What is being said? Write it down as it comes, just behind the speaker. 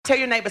Tell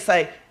your neighbor,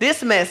 say,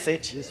 this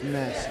message This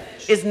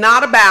message is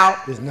not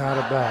about is not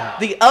about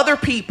the other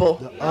people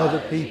the other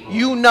people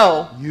you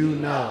know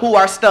who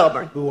are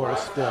stubborn. who are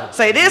stubborn.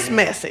 Say, this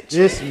message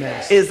This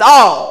message is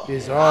all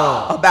is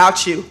all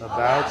about you.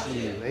 about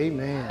you.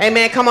 Amen.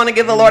 Amen. Come on and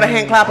give the Lord a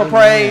hand clap of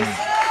praise.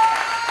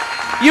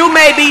 You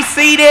may be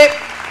seated.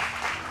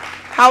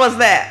 How was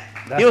that?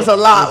 It was a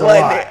lot,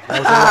 wasn't it?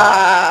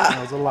 That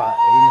was a lot.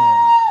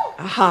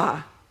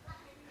 Amen.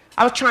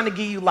 I was trying to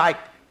give you like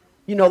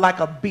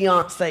a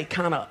Beyonce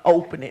kind of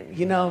opening,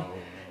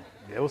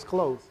 It was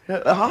close.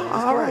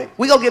 All right.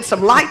 We're going to get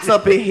some lights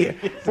up in here.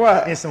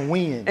 And some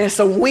wind. And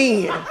some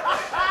wind.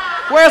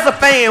 Where's the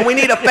fan? We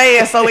need a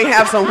fan so we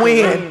have some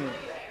wind.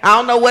 I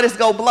don't know what it's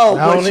going to blow,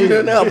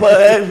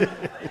 but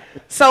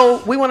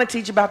So we want to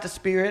teach about the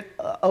spirit,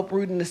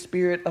 uprooting the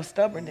spirit of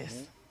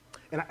stubbornness.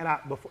 And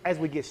before, as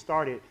we get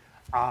started,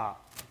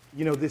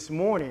 this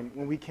morning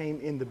when we came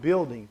in the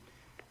building,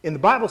 and the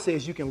Bible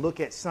says you can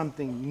look at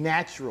something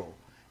natural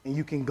and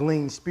you can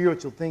glean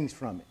spiritual things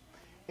from it.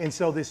 And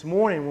so this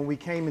morning when we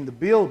came in the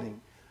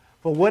building,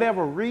 for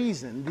whatever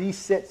reason, these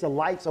sets of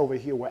lights over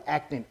here were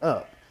acting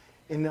up.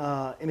 And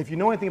if you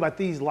know anything about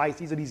these lights,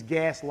 these are these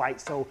gas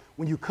lights. So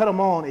when you cut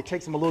them on, it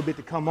takes them a little bit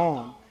to come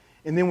on.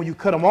 And then when you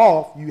cut them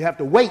off, you have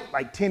to wait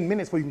like 10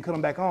 minutes before you can cut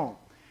them back on.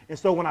 And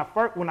so when I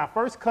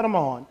first cut them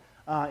on,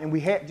 and we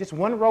had just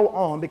one row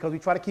on because we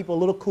try to keep a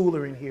little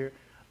cooler in here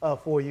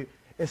for you.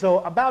 And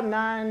so about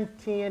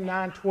 9:10,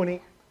 9:20,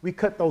 we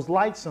cut those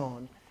lights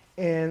on.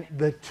 And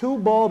the two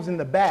bulbs in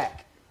the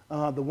back,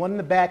 the one in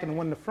the back and the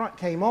one in the front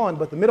came on,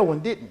 but the middle one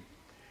didn't.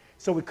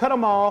 So we cut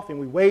them off and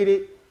we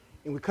waited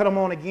and we cut them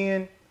on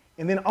again.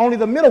 And then only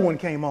the middle one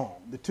came on.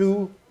 The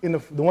two, the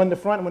one in the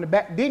front and one in the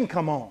back didn't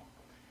come on.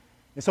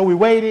 And so we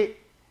waited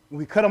and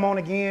we cut them on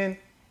again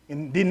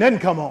and nothing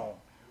come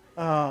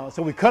on.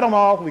 So we cut them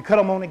off, we cut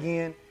them on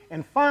again.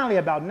 And finally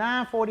about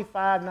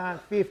 9:45,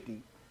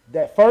 9:50,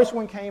 that first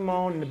one came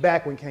on and the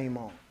back one came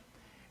on.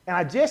 And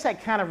I just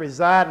had kind of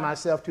resigned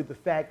myself to the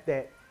fact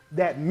that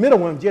that middle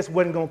one just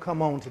wasn't going to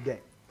come on today.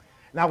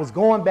 And I was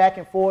going back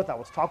and forth. I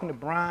was talking to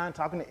Brian,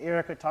 talking to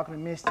Erica, talking to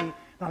Misty. And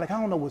I'm like, I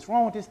don't know what's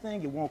wrong with this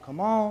thing. It won't come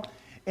on.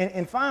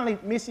 And finally,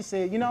 Misty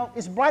said,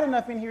 it's bright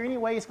enough in here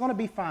anyway. It's going to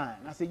be fine.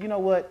 And I said, you know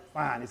what?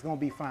 Fine. It's going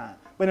to be fine.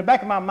 But in the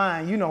back of my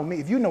mind, you know me.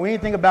 If you know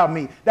anything about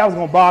me, that was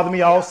going to bother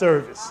me all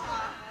service.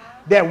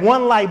 That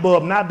one light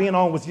bulb not being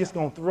on was just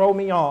going to throw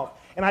me off.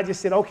 And I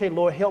just said, okay,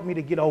 Lord, help me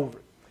to get over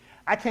it.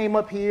 I came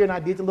up here and I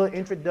did the little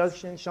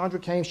introduction. Chandra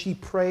came, she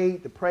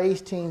prayed, the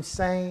praise team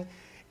sang.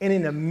 And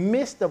in the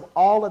midst of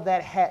all of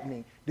that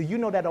happening, do you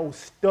know that old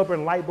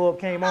stubborn light bulb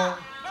came on?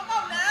 Come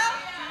on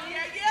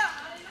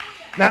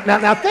now.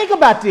 Now think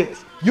about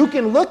this. You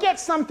can look at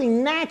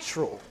something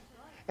natural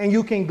and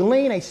you can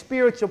glean a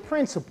spiritual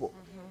principle.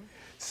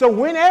 So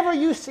whenever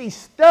you see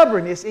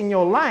stubbornness in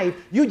your life,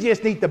 you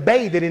just need to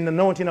bathe it in the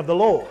anointing of the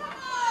Lord.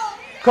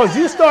 Because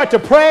you start to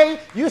pray,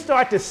 you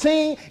start to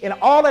sing, and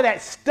all of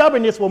that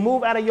stubbornness will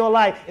move out of your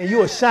life, and you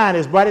will shine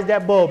as bright as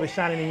that bulb is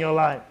shining in your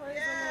life.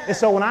 And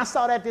so when I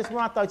saw that this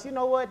morning, I thought, you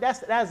know what?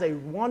 That's a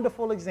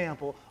wonderful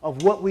example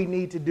of what we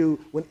need to do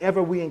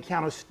whenever we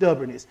encounter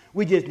stubbornness.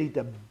 We just need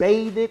to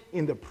bathe it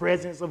in the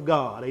presence of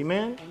God.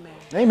 Amen?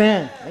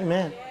 Amen.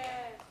 Amen.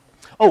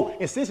 Oh,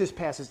 and since it's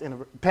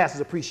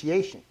Pastor's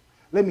Appreciation,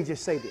 let me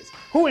just say this.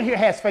 Who in here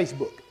has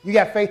Facebook? You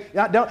got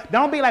Facebook?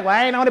 Don't be like, well,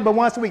 I ain't on it but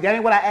once a week. That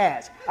ain't what I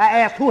asked. I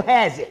asked who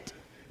has it.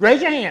 Raise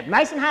your hand,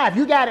 nice and high if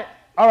you got it.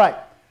 All right.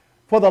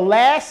 For the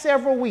last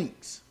several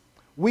weeks,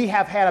 we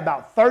have had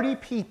about 30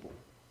 people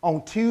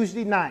on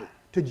Tuesday night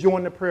to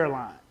join the prayer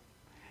line.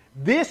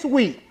 This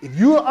week, if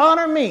you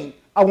honor me,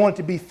 I want it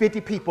to be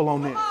 50 people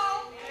on there.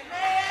 I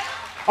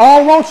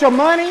don't want your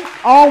money.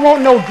 I don't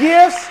want no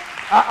gifts.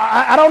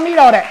 I don't need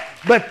all that.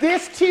 But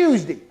this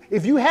Tuesday,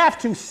 if you have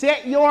to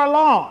set your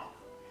alarm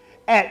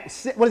at,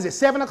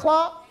 7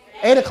 o'clock?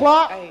 8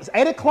 o'clock? It's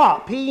 8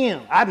 o'clock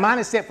p.m. Mine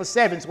is set for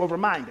 7, so a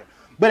reminder.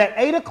 But at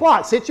 8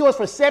 o'clock, set yours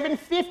for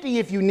 7:50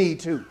 if you need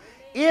to.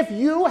 If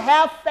you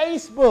have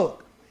Facebook,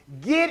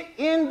 get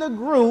in the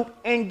group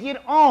and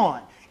get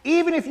on.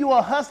 Even if you're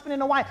a husband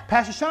and a wife,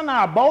 Pastor Sean and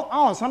I are both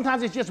on.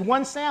 Sometimes it's just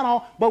one sound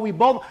on, but we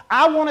both,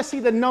 I want to see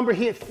the number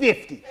hit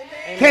 50.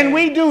 Amen. Can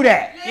we do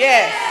that?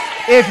 Yes.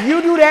 If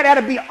you do that,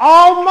 that'll be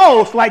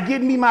almost like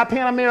getting me my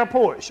Panamera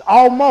Porsche.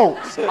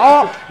 Almost.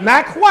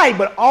 Not quite,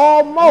 but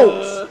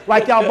almost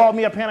like y'all bought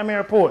me a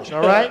Panamera Porsche.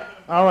 All right?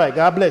 All right.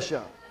 God bless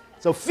y'all.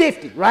 So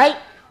 50, right?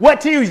 What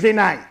Tuesday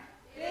night?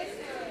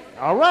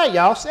 All right.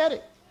 Y'all said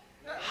it.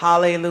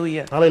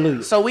 Hallelujah.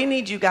 Hallelujah. So we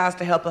need you guys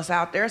to help us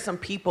out. There are some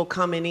people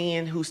coming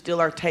in who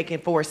still are taking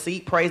for a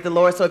seat. Praise the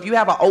Lord. So if you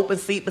have an open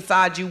seat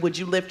beside you, would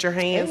you lift your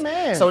hands?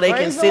 Amen. So they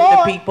Praise can sit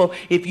the people.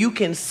 If you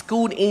can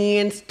scoot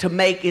in to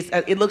make it,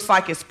 it looks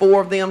like it's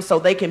 4 of them so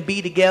they can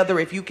be together.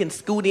 If you can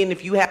scoot in,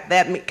 if you have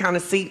that kind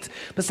of seats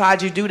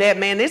beside you, do that,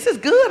 man. This is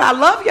good. I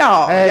love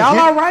y'all. Hey, y'all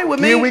all right with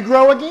me? Here we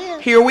grow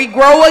again. Here we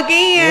grow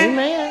again.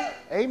 Amen.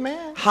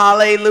 Amen.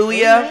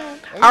 Hallelujah. Amen.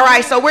 Amen. All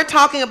right, so we're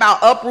talking about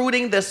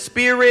uprooting the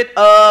spirit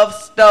of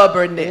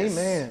stubbornness.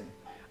 Amen.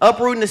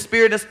 Uprooting the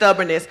spirit of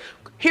stubbornness.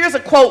 Here's a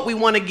quote we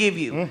want to give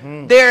you.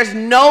 Mm-hmm. There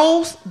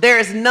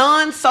is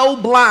none so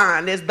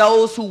blind as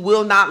those who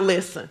will not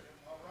listen.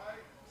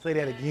 Say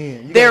that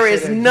again. There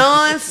is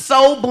none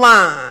so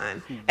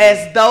blind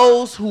as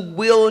those who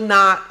will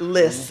not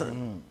listen.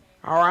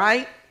 Mm-hmm. All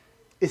right?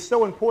 It's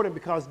so important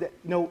because,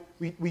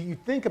 you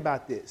think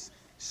about this.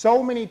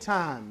 So many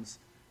times,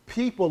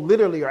 people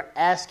literally are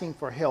asking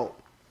for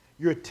help.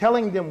 You're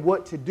telling them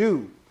what to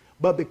do,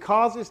 but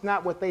because it's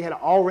not what they had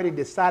already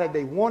decided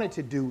they wanted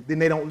to do, then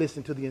they don't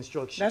listen to the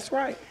instructions. That's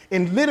right.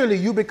 And literally,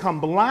 you become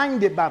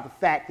blinded by the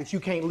fact that you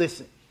can't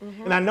listen.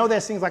 Mm-hmm. And I know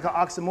that seems like an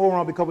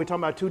oxymoron because we're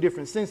talking about two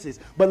different senses,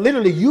 but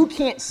literally you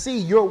can't see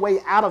your way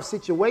out of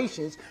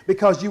situations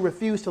because you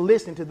refuse to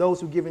listen to those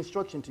who give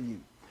instruction to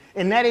you.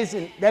 And that is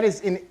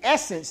in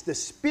essence the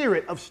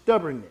spirit of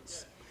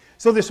stubbornness.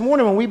 So this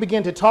morning when we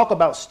begin to talk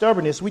about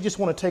stubbornness, we just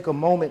want to take a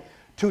moment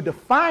to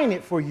define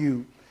it for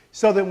you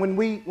so that when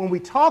we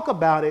talk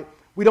about it,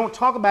 we don't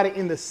talk about it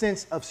in the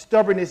sense of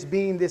stubbornness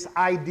being this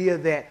idea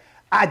that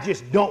I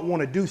just don't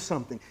want to do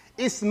something.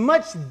 It's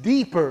much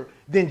deeper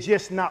than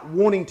just not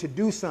wanting to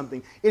do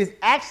something. It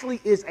actually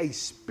is a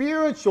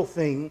spiritual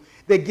thing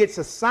that gets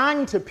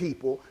assigned to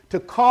people to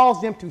cause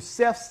them to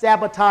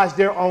self-sabotage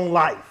their own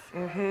life.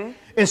 Mm-hmm.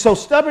 And so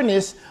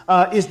stubbornness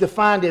is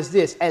defined as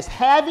this, as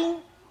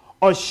having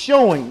or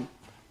showing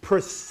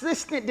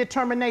persistent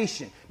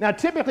determination. Now,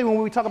 typically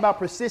when we talk about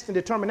persistent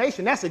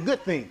determination, that's a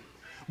good thing.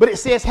 But it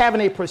says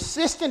having a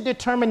persistent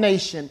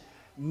determination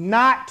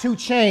not to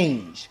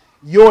change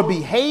your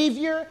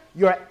behavior,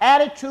 your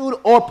attitude,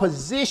 or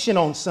position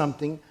on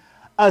something,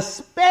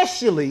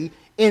 especially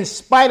in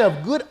spite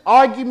of good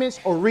arguments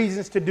or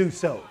reasons to do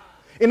so.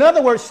 In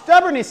other words,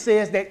 stubbornness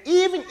says that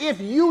even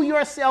if you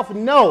yourself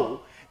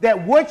know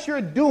that what you're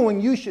doing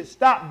you should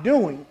stop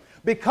doing,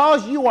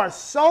 because you are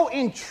so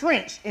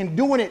entrenched in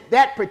doing it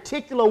that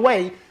particular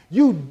way,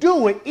 you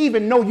do it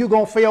even though you're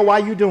going to fail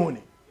while you're doing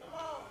it.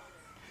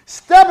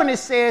 Stubbornness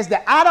says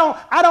that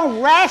I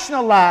don't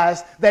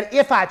rationalize that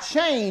if I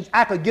change,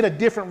 I could get a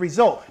different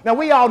result. Now,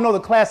 we all know the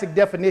classic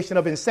definition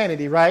of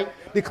insanity, right?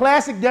 The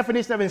classic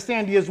definition of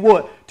insanity is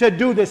what? To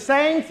do the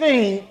same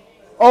thing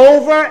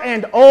over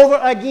and over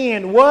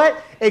again.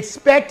 What?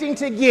 Expecting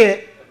to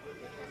get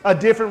a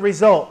different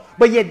result.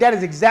 But yet that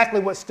is exactly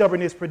what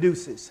stubbornness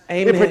produces.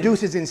 Amen. It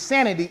produces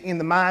insanity in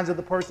the minds of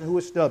the person who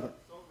is stubborn.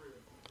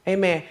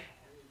 Amen.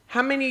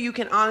 How many of you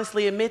can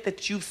honestly admit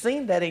that you've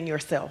seen that in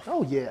yourself?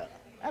 Oh, yeah.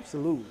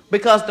 Absolutely.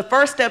 Because the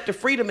first step to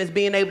freedom is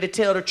being able to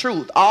tell the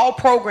truth. All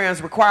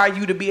programs require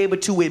you to be able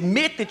to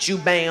admit that you're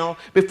bound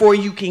before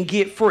you can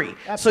get free.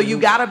 Absolutely. So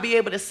you got to be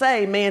able to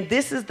say, man,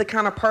 this is the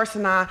kind of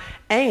person I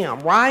am,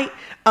 right?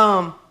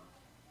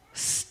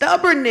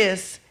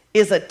 Stubbornness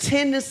is a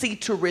tendency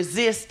to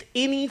resist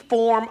any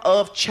form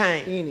of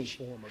change. Any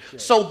form of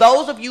change. So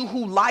those of you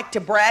who like to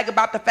brag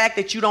about the fact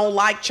that you don't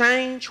like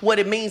change, what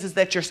it means is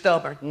that you're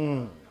stubborn.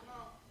 Mm.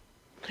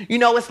 You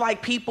know, it's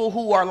like people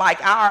who are like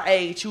our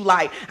age who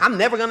like, I'm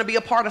never going to be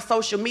a part of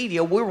social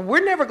media.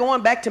 We're never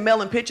going back to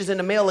mailing pictures in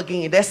the mail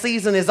again. That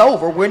season is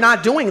over. We're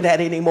not doing that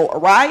anymore,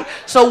 right?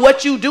 So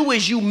what you do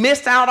is you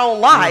miss out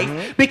on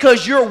life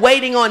because you're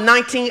waiting on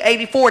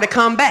 1984 to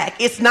come back.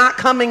 It's not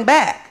coming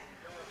back.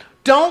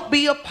 Don't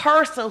be a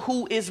person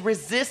who is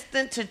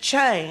resistant to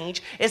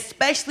change,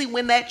 especially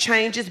when that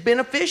change is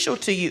beneficial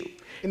to you.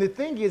 And the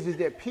thing is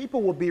that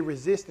people will be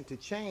resistant to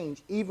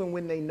change even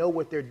when they know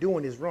what they're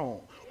doing is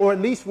wrong, or at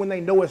least when they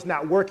know it's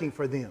not working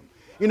for them.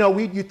 You know,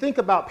 you think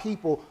about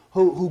people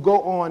who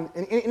go on,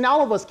 and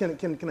all of us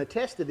can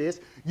attest to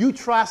this. You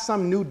try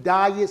some new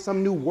diet,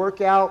 some new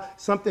workout,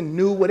 something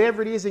new,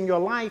 whatever it is in your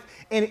life,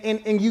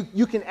 and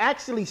you can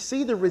actually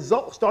see the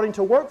results starting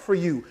to work for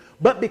you.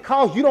 But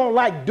because you don't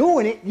like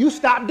doing it, you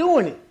stop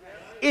doing it.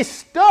 It's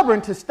stubborn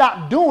to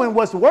stop doing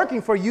what's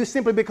working for you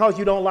simply because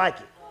you don't like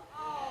it.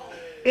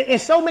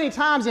 And so many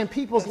times in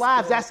people's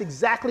lives, that's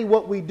exactly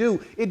what we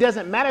do. It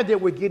doesn't matter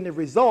that we're getting the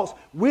results.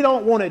 We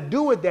don't want to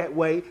do it that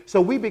way, so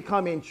we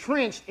become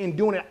entrenched in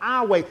doing it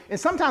our way. And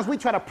sometimes we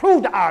try to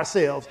prove to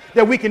ourselves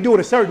that we can do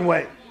it a certain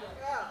way.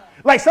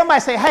 Like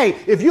somebody say, hey,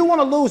 if you want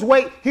to lose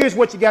weight, here's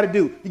what you got to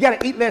do. You got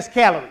to eat less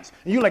calories.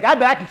 And you're like, I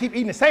bet I can keep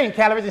eating the same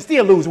calories and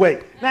still lose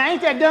weight. Now,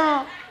 ain't that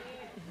dumb?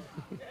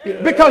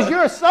 Because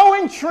you're so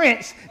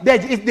entrenched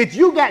that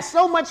you got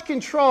so much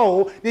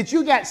control, that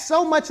you got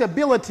so much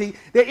ability,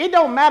 that it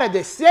don't matter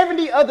that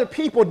 70 other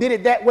people did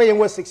it that way and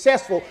was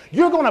successful.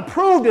 You're going to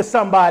prove to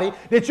somebody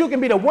that you can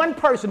be the one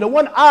person, the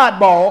one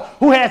oddball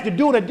who has to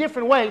do it a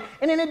different way,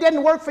 and then it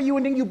doesn't work for you,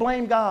 and then you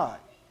blame God.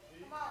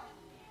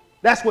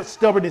 That's what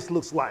stubbornness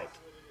looks like.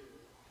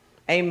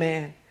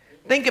 Amen.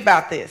 Think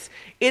about this.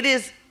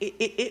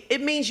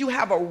 It means you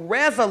have a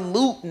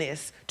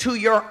resoluteness to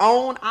your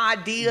own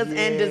ideas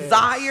and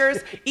desires,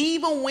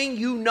 even when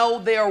you know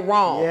they're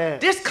wrong.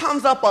 Yes. This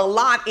comes up a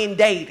lot in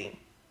dating.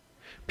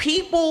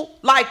 People,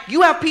 like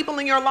you have people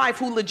in your life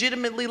who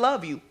legitimately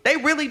love you. They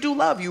really do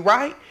love you,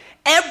 right?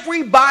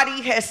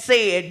 Everybody has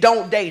said,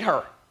 don't date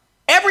her.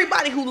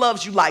 Everybody who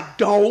loves you, like,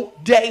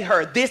 don't date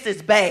her. This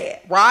is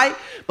bad, right?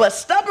 But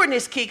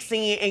stubbornness kicks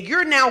in, and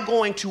you're now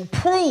going to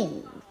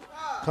prove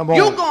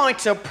You're going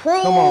to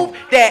prove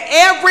that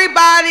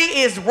everybody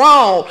is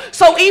wrong.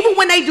 So even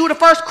when they do the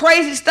first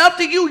crazy stuff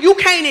to you, you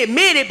can't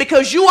admit it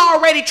because you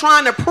already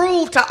trying to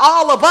prove to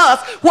all of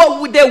us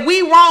that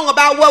we wrong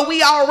about what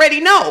we already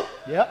know.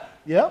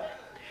 Yep.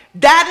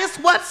 That is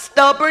what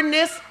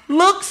stubbornness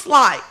looks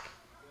like.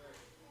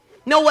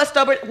 Know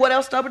what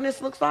else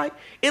stubbornness looks like?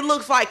 It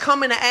looks like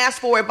coming to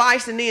ask for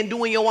advice and then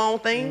doing your own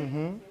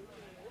thing.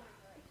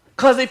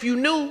 Because if you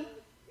knew,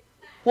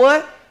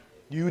 what?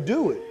 You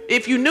do it.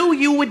 If you knew,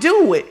 you would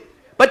do it.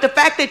 But the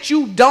fact that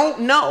you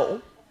don't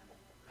know,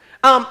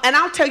 and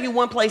I'll tell you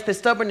one place that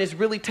stubbornness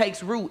really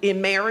takes root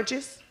in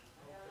marriages.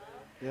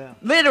 Yeah.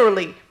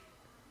 Literally,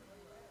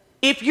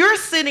 if you're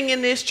sitting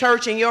in this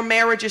church and your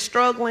marriage is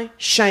struggling,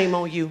 shame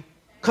on you.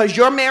 Because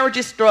your marriage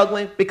is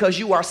struggling because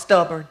you are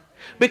stubborn.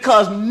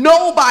 Because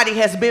nobody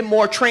has been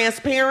more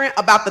transparent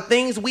about the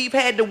things we've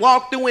had to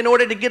walk through in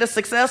order to get a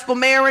successful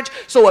marriage.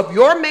 So if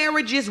your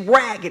marriage is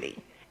raggedy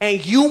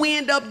and you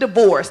end up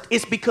divorced,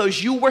 it's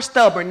because you were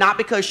stubborn, not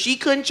because she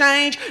couldn't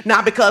change,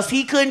 not because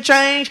he couldn't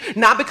change,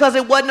 not because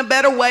it wasn't a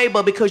better way,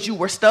 but because you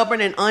were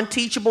stubborn and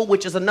unteachable,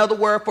 which is another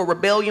word for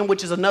rebellion,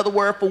 which is another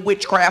word for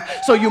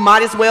witchcraft. So you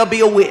might as well be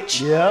a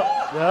witch. Yep.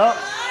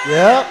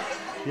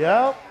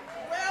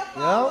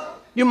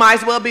 You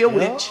might as well be a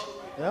witch.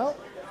 Yep.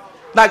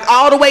 Like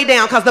all the way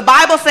down, because the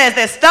Bible says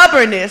that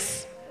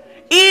stubbornness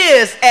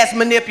is as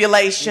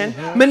manipulation.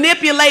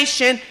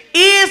 Manipulation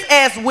is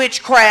as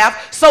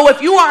witchcraft. So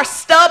if you are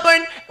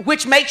stubborn,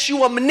 which makes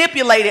you a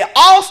manipulator,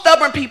 all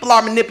stubborn people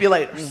are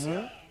manipulators.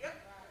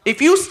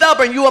 If you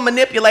stubborn, you a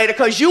manipulator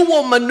because you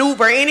will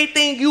maneuver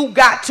anything you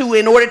got to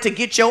in order to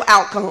get your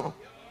outcome.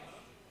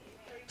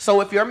 So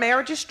if your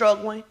marriage is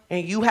struggling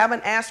and you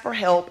haven't asked for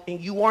help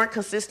and you aren't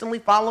consistently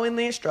following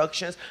the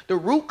instructions, the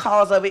root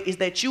cause of it is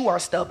that you are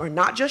stubborn,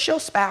 not just your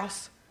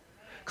spouse.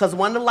 Because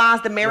one of the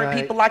lies that married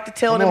people like to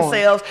tell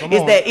themselves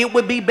is that it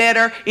would be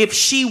better if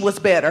she was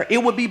better.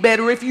 It would be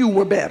better if you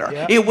were better.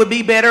 Yep. It would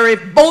be better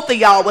if both of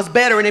y'all was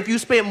better. And if you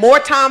spent more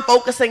time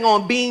focusing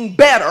on being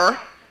better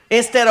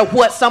instead of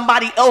what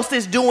somebody else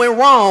is doing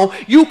wrong,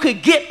 you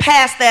could get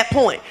past that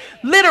point.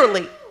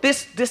 Literally.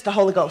 This the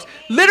Holy Ghost.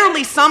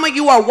 Literally, some of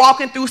you are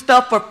walking through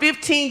stuff for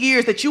 15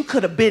 years that you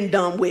could have been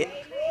done with.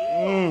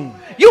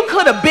 You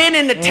could have been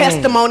in the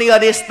testimony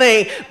of this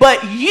thing,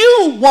 but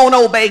you won't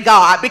obey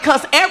God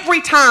because every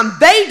time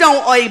they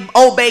don't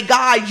obey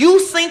God,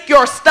 you sink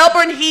your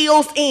stubborn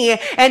heels in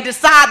and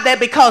decide that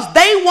because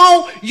they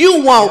won't,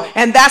 you won't,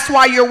 and that's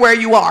why you're where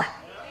you are.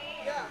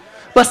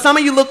 But some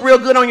of you look real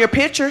good on your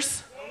pictures.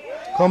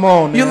 Come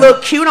on. You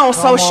look cute on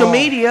social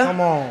media.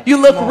 Come on.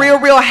 You look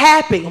real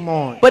happy. Come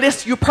on.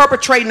 But you're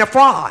perpetrating a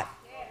fraud.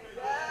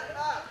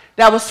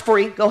 That was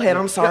free. Go ahead.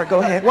 I'm sorry. Go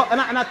ahead. Well, and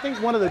I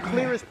think one of the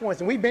clearest points,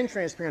 and we've been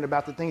transparent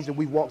about the things that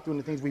we've walked through and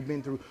the things we've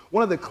been through.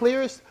 One of the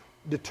clearest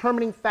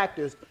determining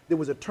factors that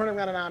was a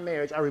turnaround in our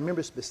marriage, I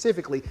remember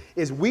specifically,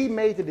 is we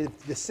made the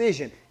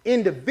decision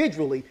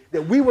individually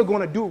that we were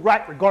going to do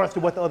right regardless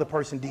of what the other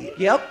person did.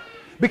 Yep.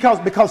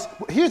 Because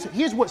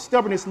here's what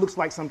stubbornness looks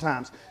like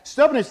sometimes.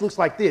 Stubbornness looks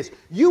like this.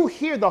 You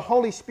hear the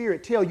Holy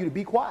Spirit tell you to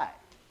be quiet.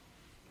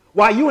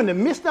 While you're in the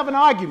midst of an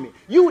argument,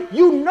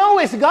 you know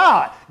it's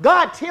God.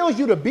 God tells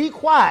you to be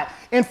quiet.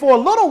 And for a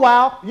little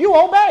while, you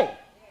obey.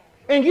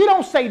 And you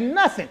don't say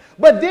nothing.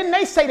 But then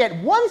they say that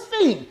one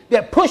thing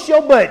that push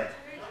your button.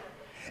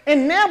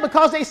 And now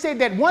because they said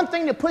that one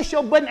thing that push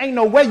your button, ain't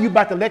no way you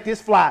about to let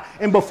this fly.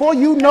 And before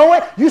you know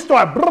it, you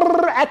start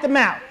at the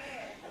mouth.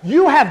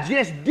 You have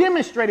just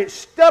demonstrated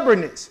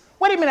stubbornness.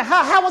 Wait a minute,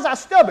 how was I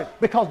stubborn?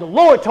 Because the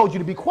Lord told you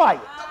to be quiet.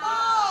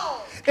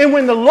 And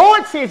when the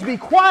Lord says be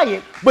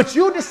quiet, but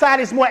you decide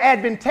it's more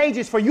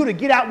advantageous for you to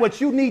get out what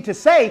you need to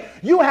say,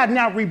 you have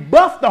now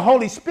rebuffed the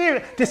Holy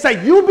Spirit to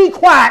say, you be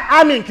quiet,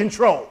 I'm in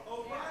control.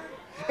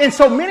 And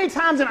so many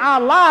times in our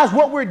lives,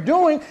 what we're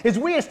doing is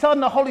we is telling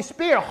the Holy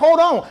Spirit, hold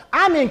on,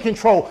 I'm in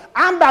control.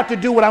 I'm about to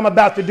do what I'm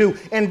about to do.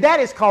 And that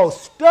is called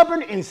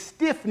stubborn and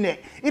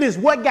stiff-necked. It is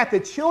what got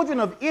the children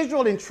of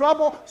Israel in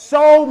trouble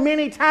so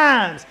many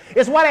times.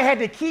 It's why they had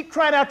to keep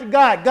crying out to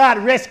God, God,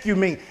 rescue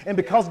me. And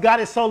because God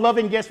is so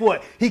loving, guess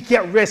what? He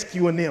kept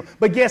rescuing them.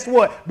 But guess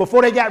what?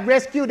 Before they got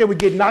rescued, they would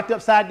get knocked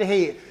upside the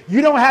head.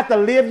 You don't have to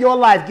live your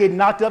life getting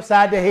knocked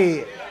upside the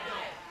head.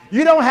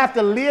 You don't have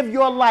to live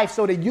your life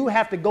so that you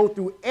have to go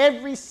through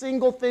every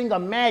single thing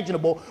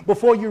imaginable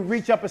before you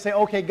reach up and say,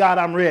 okay, God,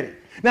 I'm ready.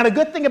 Now, the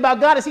good thing about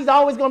God is he's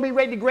always going to be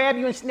ready to grab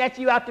you and snatch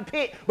you out the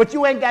pit, but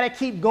you ain't got to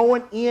keep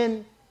going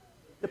in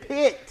the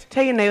pit.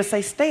 Tell your neighbor,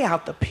 say, stay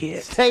out the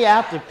pit. Stay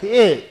out the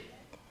pit.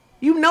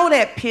 You know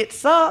that pit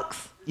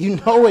sucks. You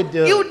know it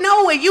does. You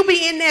know it. You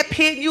be in that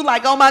pit and you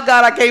like, oh my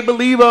God, I can't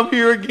believe I'm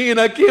here again.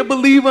 I can't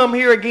believe I'm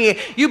here again.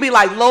 You be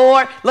like,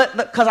 Lord,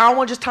 because I don't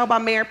want to just talk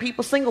about married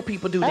people. Single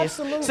people do this.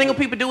 Absolutely. Single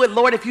people do it.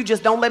 Lord, if you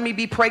just don't let me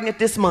be pregnant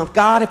this month.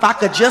 God, if I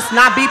could just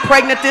not be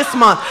pregnant this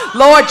month.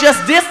 Lord,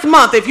 just this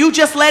month. If you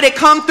just let it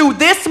come through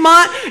this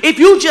month. If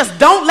you just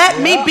don't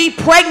let me be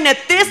pregnant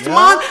this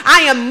month,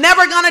 I am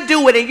never going to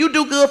do it. And you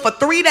do good for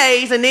 3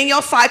 days and then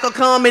your cycle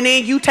come and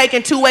then you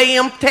taking 2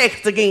 a.m.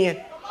 texts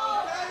again.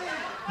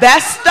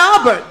 That's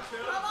stubborn.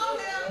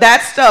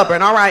 That's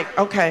stubborn. All right.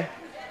 Okay.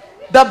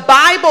 The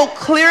Bible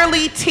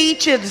clearly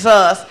teaches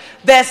us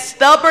that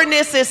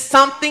stubbornness is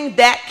something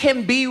that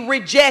can be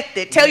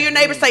rejected. Tell your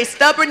neighbor, say,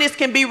 stubbornness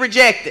can be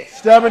rejected.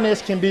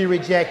 Stubbornness can be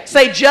rejected.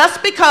 Say,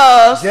 just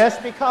because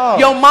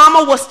your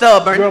mama was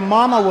stubborn,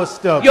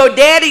 your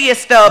daddy is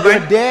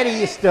stubborn,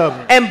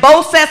 and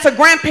both sets of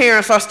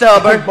grandparents are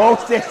stubborn,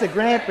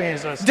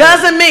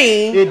 doesn't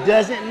mean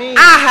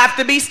I have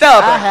to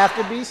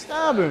be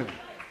stubborn.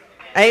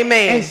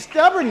 Amen. And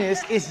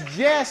stubbornness is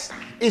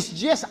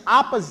just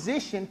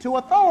opposition to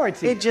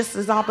authority. It just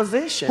is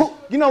opposition.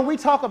 You know, we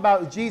talk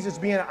about Jesus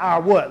being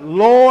our what?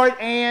 Lord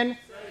and,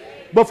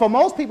 but for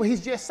most people, he's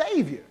just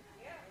Savior.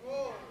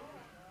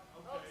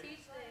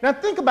 Now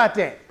think about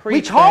that.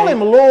 We call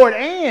him Lord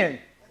and,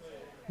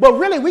 but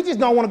really we just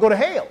don't want to go to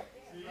hell.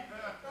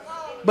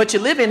 But you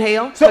live in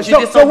hell.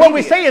 So what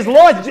we say is,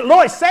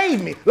 Lord,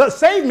 save me.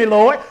 Save me,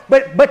 Lord.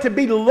 But to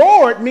be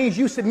Lord means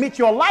you submit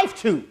your life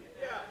to.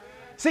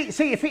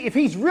 See, if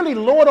he's really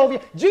Lord over you.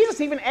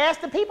 Jesus even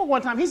asked the people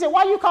one time. He said,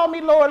 why you call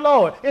me Lord,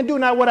 Lord, and do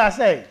not what I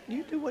say?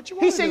 You do what you want to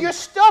do. He said, you're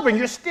stubborn.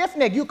 You're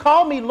stiff-necked. You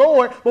call me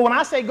Lord, but when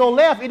I say go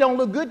left, it don't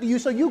look good to you,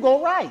 so you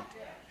go right.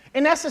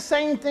 And that's the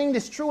same thing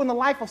that's true in the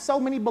life of so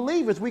many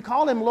believers. We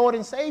call him Lord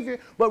and Savior,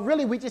 but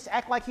really we just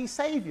act like he's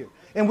Savior.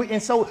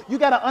 And so you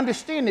got to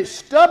understand that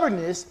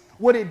stubbornness,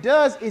 what it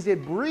does is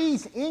it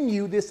breeds in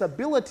you this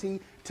ability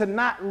to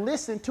not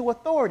listen to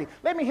authority.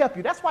 Let me help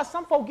you. That's why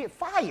some folk get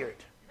fired.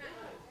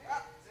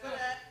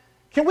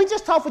 Can we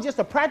just talk for just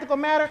a practical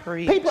matter?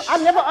 Preach. People,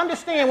 I never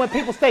understand when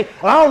people say,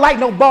 well, I don't like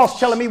no boss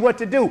telling me what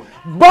to do.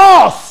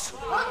 Boss!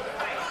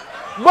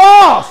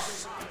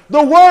 Boss!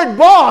 The word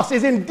boss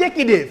is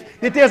indicative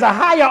that there's a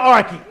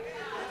hierarchy.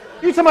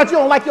 You talking about you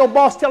don't like your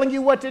boss telling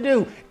you what to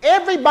do.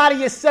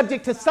 Everybody is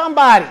subject to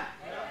somebody.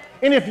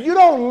 And if you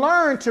don't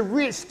learn to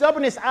rid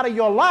stubbornness out of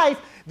your life,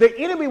 the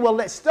enemy will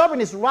let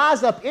stubbornness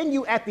rise up in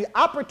you at the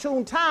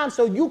opportune time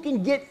so you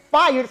can get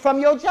fired from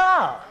your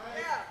job.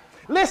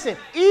 Listen,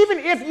 even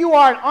if you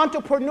are an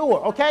entrepreneur,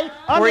 okay?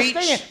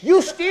 Understand,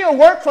 you still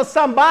work for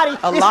somebody.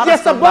 It's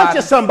just a bunch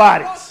of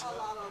somebodies.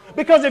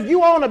 Because if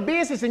you own a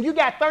business and you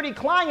got 30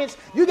 clients,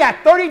 you got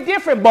 30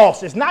 different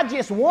bosses, not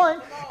just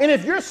one. And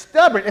if you're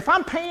stubborn, if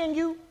I'm paying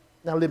you,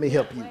 now let me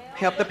help you.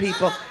 Help the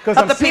people. Because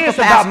I'm serious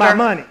about my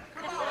money.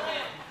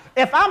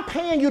 If I'm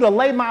paying you to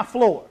lay my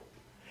floor,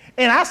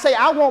 and I say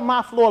I want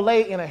my floor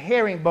laid in a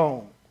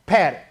herringbone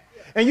pattern,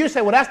 and you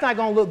say, well, that's not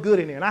going to look good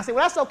in there. And I say,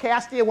 well, that's okay. I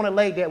still want it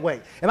laid that way.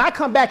 And I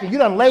come back and you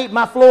done laid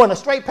my floor in a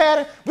straight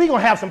pattern, we're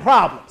going to have some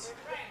problems.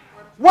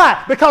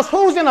 Why? Because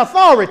who's in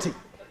authority?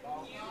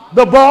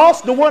 The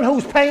boss, the one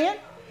who's paying.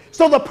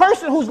 So the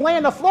person who's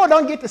laying the floor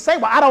don't get to say,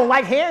 well, I don't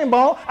like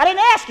herringbone. I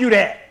didn't ask you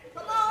that.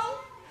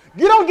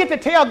 You don't get to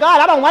tell God,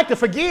 I don't like to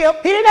forgive.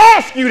 He didn't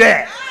ask you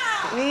that.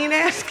 He didn't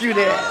ask you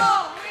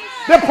that.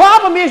 The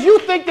problem is you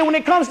think that when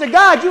it comes to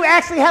God, you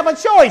actually have a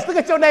choice. Look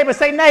at your neighbor,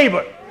 say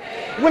neighbor.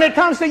 When it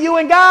comes to you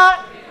and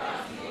God,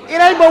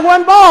 it ain't but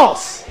one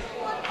boss.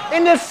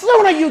 And the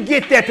sooner you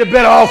get that, the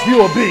better off you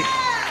will be.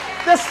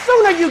 The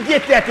sooner you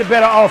get that, the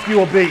better off you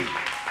will be.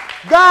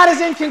 God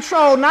is in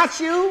control, not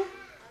you.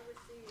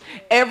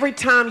 Every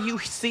time you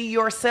see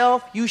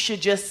yourself, you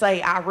should just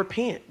say, I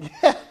repent.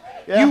 Yeah.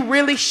 You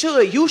really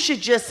should.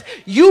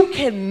 You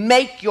can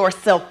make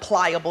yourself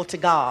pliable to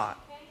God.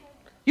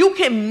 You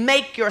can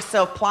make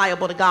yourself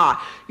pliable to God.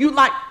 You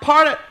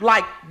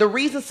the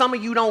reason some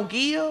of you don't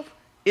give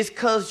is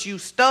because you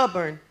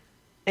stubborn,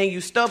 and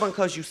you stubborn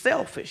because you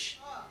selfish.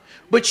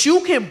 But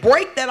you can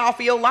break that off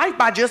of your life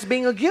by just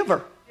being a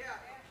giver.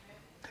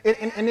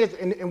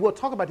 And we'll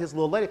talk about this a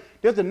little later.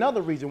 There's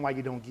another reason why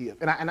you don't give.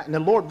 And the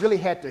Lord really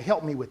had to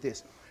help me with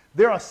this.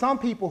 There are some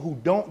people who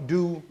don't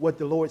do what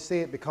the Lord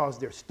said because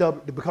they're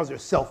stubborn, because they're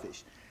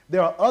selfish.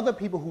 There are other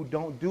people who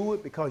don't do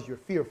it because you're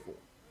fearful.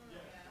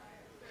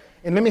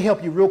 And let me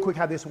help you real quick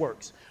how this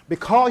works.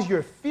 Because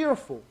you're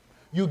fearful,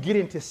 you get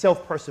into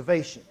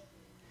self-preservation.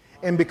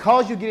 And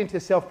because you get into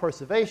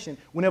self-preservation,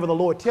 whenever the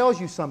Lord tells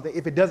you something,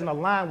 if it doesn't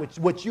align with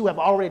what you have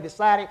already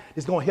decided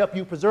is going to help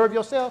you preserve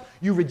yourself,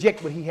 you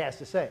reject what he has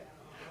to say.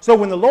 So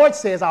when the Lord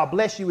says, I'll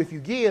bless you if you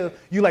give,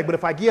 you're like, but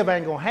if I give, I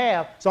ain't going to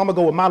have, so I'm going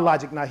to go with my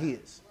logic, not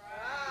his.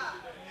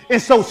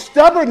 And so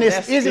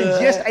stubbornness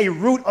isn't just a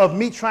root of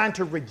me trying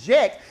to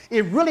reject.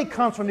 It really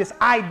comes from this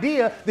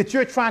idea that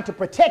you're trying to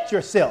protect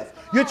yourself.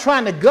 You're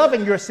trying to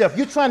govern yourself.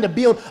 You're trying to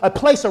build a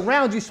place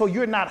around you so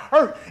you're not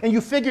hurt. And you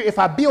figure if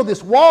I build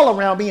this wall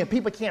around me and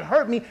people can't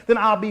hurt me, then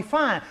I'll be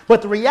fine.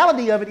 But the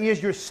reality of it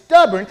is you're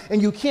stubborn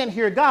and you can't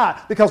hear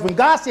God. Because when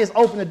God says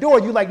open the door,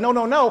 you're like,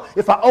 no.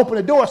 If I open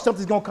the door,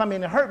 something's going to come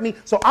in and hurt me,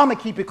 so I'm going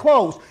to keep it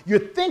closed. You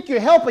think you're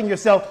helping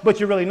yourself, but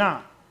you're really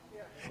not.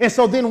 And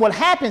so then what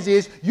happens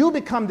is you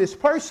become this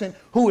person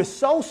who is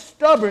so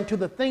stubborn to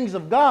the things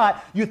of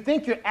God, you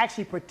think you're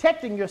actually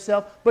protecting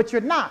yourself, but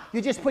you're not.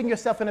 You're just putting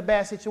yourself in a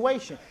bad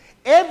situation.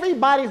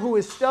 Everybody who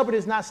is stubborn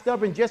is not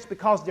stubborn just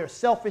because they're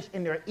selfish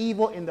and they're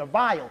evil and they're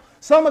vile.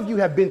 Some of you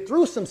have been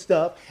through some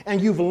stuff and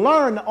you've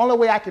learned the only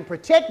way I can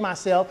protect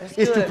myself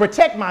is to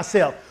protect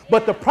myself.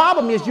 But the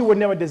problem is you were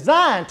never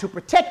designed to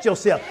protect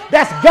yourself.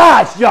 That's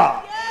God's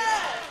job.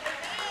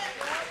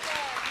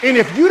 And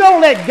if you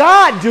don't let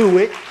God do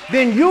it,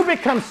 then you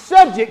become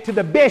subject to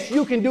the best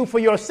you can do for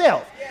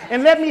yourself.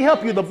 And let me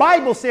help you. The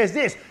Bible says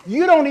this: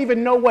 you don't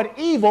even know what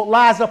evil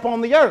lies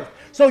upon the earth.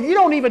 So you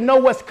don't even know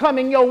what's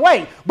coming your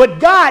way. But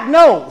God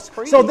knows.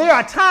 So there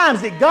are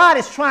times that God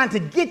is trying to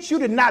get you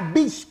to not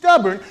be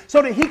stubborn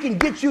so that he can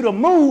get you to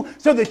move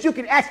so that you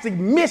can actually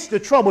miss the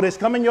trouble that's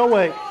coming your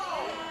way.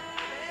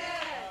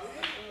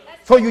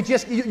 So you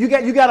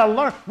got to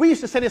learn. We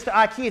used to say this to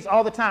our kids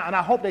all the time, and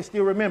I hope they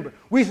still remember.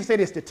 We used to say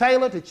this to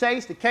Taylor, to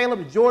Chase, to Caleb,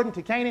 to Jordan,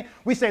 to Canaan.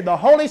 We say the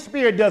Holy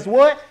Spirit does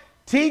what?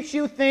 Teach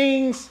you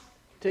things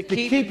to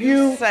keep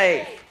you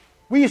safe.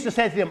 We used to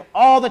say to them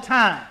all the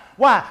time.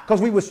 Why? Because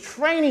we was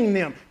training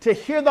them to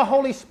hear the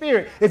Holy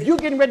Spirit. If you're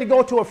getting ready to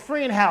go to a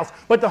friend's house,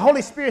 but the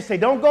Holy Spirit say,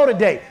 don't go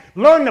today.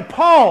 Learn to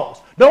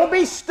pause. Don't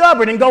be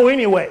stubborn and go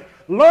anyway.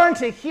 Learn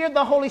to hear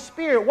the Holy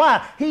Spirit.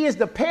 Why? He is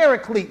the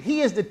paraclete.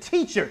 He is the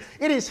teacher.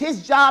 It is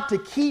his job to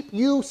keep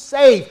you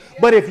safe.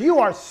 But if you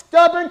are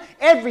stubborn,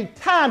 every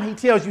time he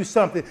tells you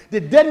something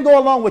that doesn't go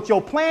along with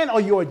your plan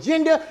or your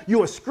agenda, you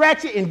will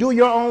scratch it and do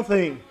your own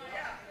thing.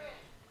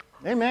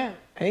 Amen.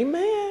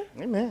 Amen.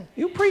 Amen.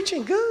 You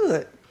preaching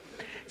good.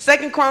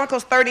 2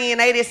 Chronicles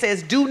 30:8, it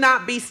says, do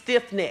not be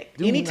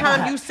stiff-necked.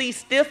 Anytime you see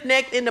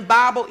stiff-necked in the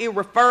Bible, it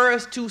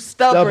refers to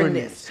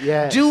stubbornness.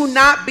 Yes. Do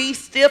not be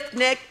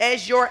stiff-necked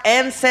as your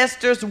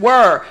ancestors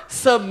were.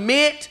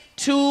 Submit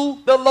to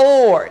the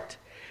Lord.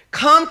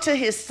 Come to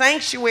his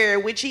sanctuary,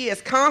 which he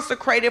has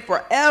consecrated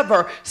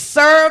forever.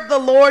 Serve the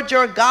Lord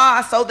your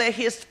God so that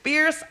his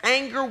fierce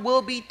anger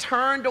will be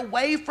turned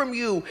away from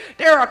you.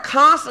 There are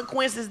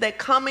consequences that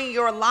come in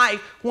your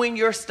life when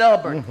you're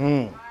stubborn.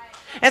 Mm-hmm.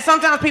 And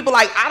sometimes people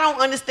like, I don't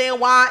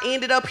understand why I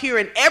ended up here.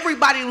 And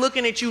everybody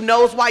looking at you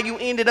knows why you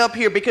ended up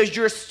here, because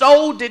you're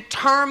so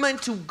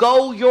determined to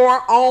go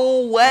your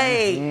own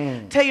way.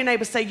 Mm-hmm. Tell your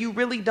neighbor, say, you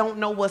really don't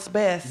know what's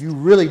best. You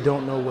really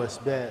don't know what's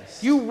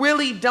best. You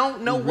really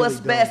don't know what's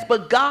best,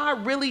 but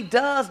God really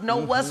does know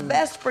what's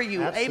best for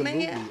you.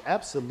 Absolutely. Amen?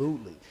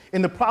 Absolutely.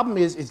 And the problem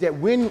is that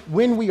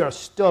when we are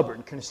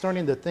stubborn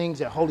concerning the things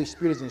that Holy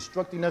Spirit is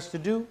instructing us to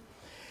do,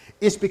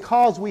 it's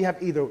because we have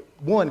either,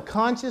 one,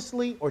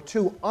 consciously or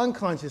two,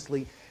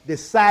 unconsciously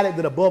decided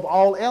that above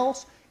all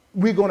else,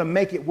 we're going to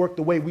make it work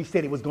the way we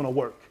said it was going to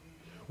work.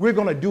 We're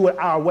going to do it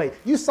our way.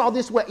 You saw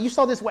this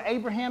with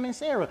Abraham and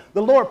Sarah.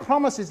 The Lord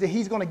promises that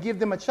he's going to give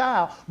them a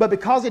child, but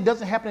because it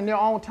doesn't happen in their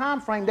own time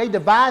frame, they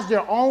devised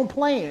their own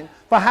plan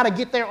for how to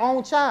get their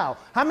own child.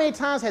 How many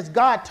times has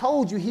God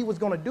told you he was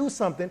going to do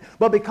something,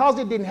 but because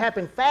it didn't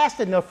happen fast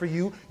enough for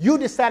you, you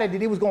decided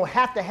that it was going to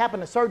have to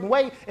happen a certain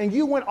way, and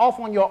you went off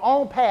on your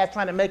own path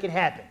trying to make it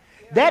happen?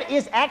 That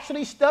is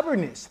actually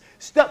stubbornness.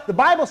 The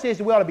Bible says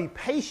that we ought to be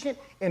patient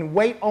and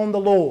wait on the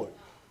Lord.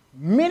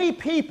 Many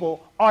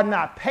people are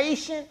not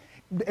patient,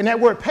 and that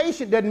word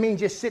patient doesn't mean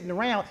just sitting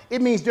around.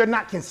 It means they're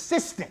not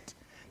consistent.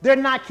 They're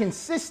not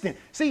consistent.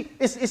 See,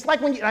 it's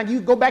like when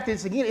you go back to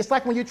this again, it's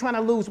like when you're trying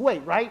to lose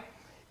weight, right?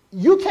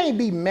 You can't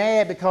be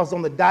mad because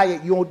on the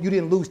diet you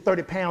didn't lose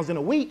 30 pounds in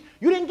a week.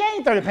 You didn't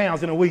gain 30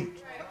 pounds in a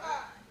week.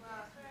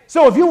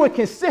 So if you were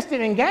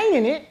consistent in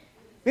gaining it,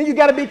 then you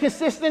got to be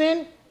consistent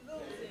in.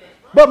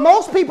 But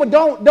most people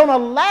don't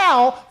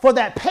allow for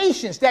that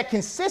patience, that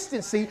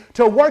consistency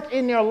to work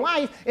in their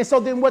life. And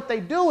so then what they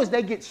do is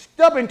they get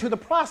stubborn to the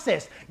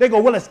process. They go,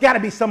 well, it's got to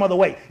be some other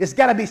way. It's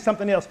got to be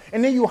something else.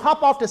 And then you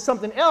hop off to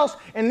something else,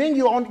 and then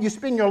you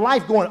spend your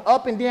life going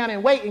up and down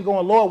in weight and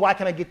going, Lord, why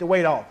can't I get the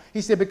weight off? He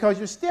said, because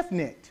you're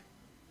stiff-necked.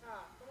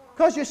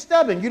 Because you're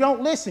stubborn. You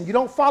don't listen. You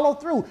don't follow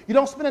through. You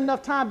don't spend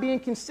enough time being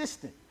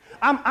consistent.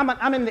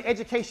 I'm in the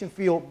education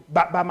field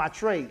by my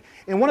trade.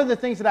 And one of the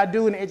things that I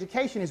do in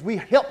education is we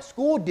help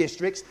school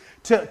districts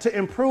to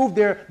improve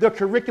their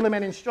curriculum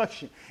and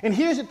instruction. And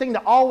here's the thing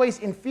that always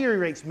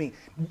infuriates me.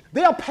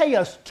 They'll pay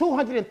us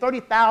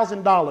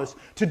 $230,000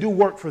 to do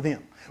work for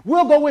them.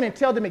 We'll go in and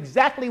tell them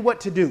exactly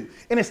what to do.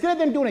 And instead of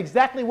them doing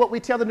exactly what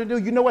we tell them to do,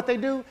 you know what they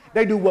do?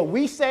 They do what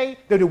we say,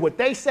 they do what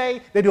they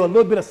say, they do a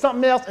little bit of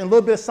something else and a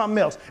little bit of something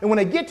else. And when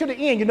they get to the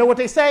end, you know what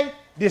they say?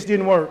 This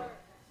didn't work.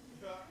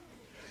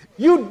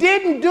 You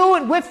didn't do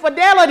it with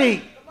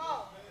fidelity.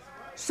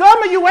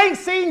 Some of you ain't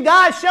seen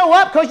God show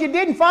up because you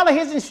didn't follow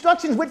his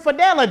instructions with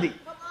fidelity.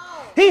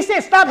 He said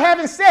stop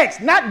having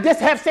sex, not just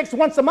have sex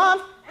once a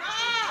month.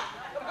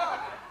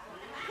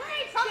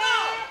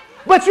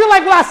 But you're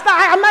like, well,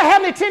 I'm not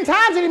having it 10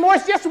 times anymore.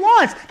 It's just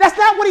once. That's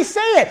not what he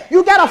said.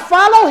 You got to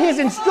follow his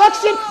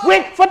instruction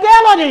with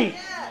fidelity.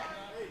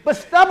 But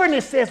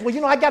stubbornness says,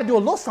 well, I got to do a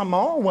little something my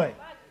own way.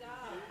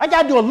 I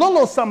got to do a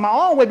little something my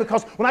own way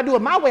because when I do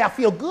it my way, I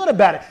feel good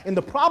about it. And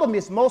the problem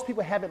is most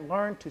people haven't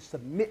learned to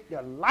submit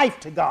their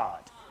life to God.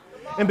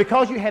 And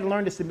because you hadn't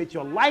learned to submit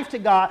your life to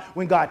God,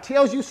 when God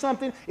tells you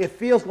something, it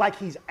feels like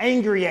he's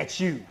angry at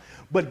you.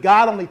 But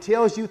God only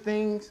tells you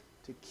things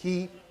to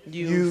keep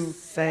you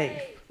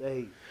safe.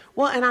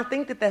 Well, and I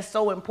think that that's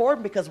so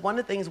important because one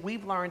of the things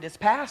we've learned as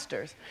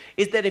pastors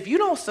is that if you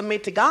don't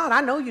submit to God,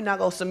 I know you're not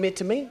going to submit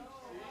to me.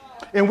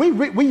 And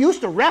we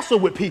used to wrestle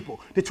with people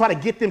to try to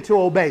get them to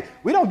obey.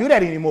 We don't do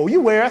that anymore. You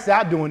wear us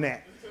out doing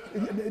that.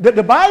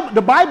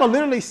 The Bible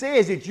literally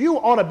says that you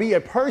ought to be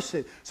a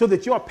person so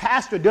that your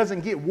pastor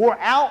doesn't get wore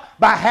out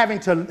by having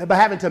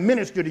to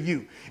minister to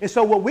you. And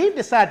so what we've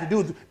decided to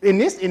do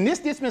is in this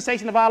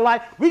dispensation of our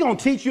life, we're going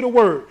to teach you the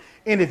word.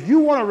 And if you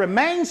want to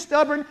remain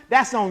stubborn,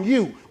 that's on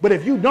you. But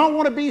if you don't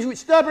want to be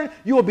stubborn,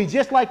 you will be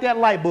just like that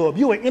light bulb.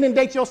 You will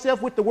inundate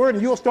yourself with the word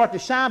and you'll start to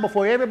shine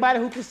before everybody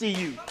who can see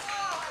you.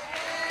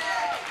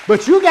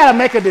 But you got to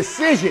make a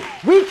decision.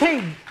 We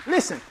can't,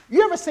 listen,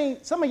 you ever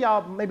seen, some of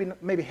y'all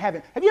maybe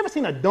haven't, have you ever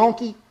seen a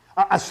donkey,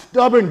 a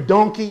stubborn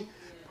donkey?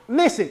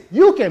 Listen,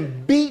 you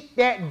can beat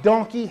that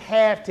donkey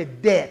half to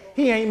death.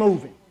 He ain't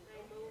moving.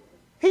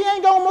 He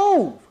ain't going to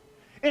move.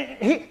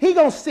 He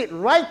going to sit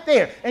right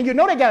there. And you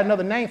know they got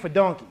another name for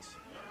donkeys.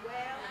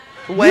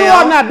 Well, you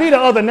ought not be the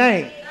other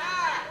name.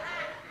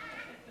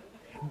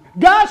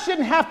 God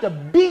shouldn't have to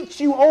beat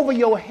you over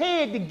your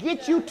head to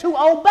get you to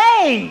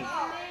obey.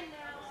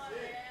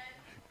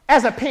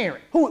 As a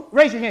parent,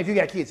 raise your hand if you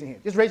got kids in here.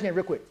 Just raise your hand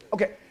real quick.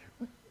 Okay.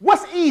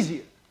 What's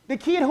easier? The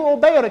kid who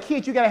obey or the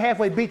kid you got to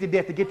halfway beat to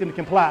death to get them to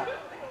comply?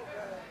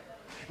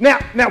 Now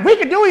we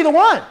can do either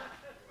one.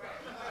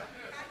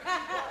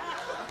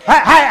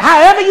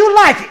 However you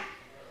like it.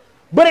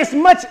 But it's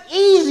much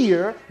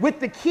easier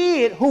with the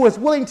kid who is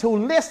willing to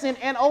listen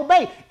and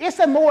obey. It's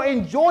a more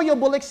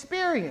enjoyable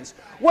experience.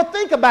 Well,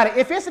 think about it.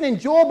 If it's an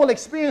enjoyable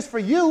experience for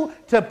you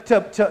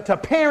to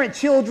parent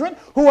children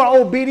who are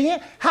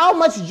obedient, how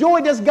much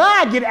joy does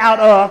God get out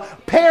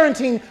of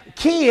parenting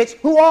kids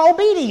who are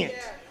obedient?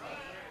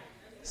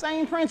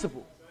 Same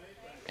principle.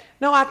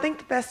 No, I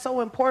think that's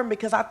so important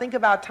because I think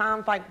about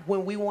times like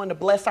when we want to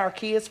bless our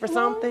kids for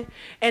something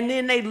and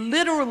then they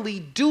literally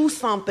do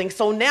something.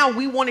 So now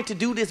we wanted to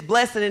do this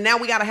blessing and now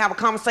we got to have a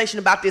conversation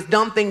about this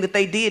dumb thing that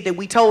they did that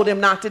we told them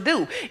not to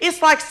do.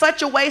 It's like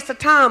such a waste of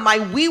time.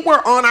 Like we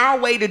were on our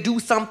way to do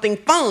something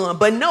fun,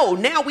 but no,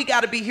 now we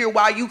got to be here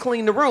while you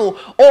clean the room.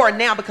 Or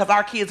now because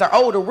our kids are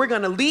older, we're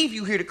going to leave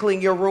you here to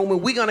clean your room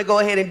and we're going to go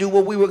ahead and do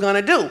what we were going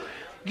to do.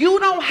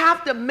 You don't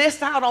have to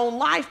miss out on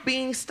life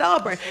being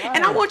stubborn. Right.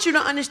 And I want you to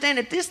understand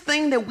that this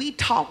thing that we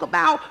talk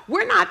about,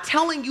 we're not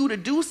telling you to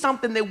do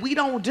something that we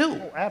don't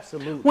do. Oh,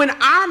 absolutely. When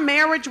our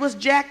marriage was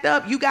jacked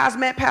up, you guys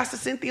met Pastor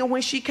Cynthia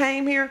when she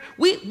came here.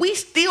 We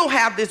still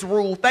have this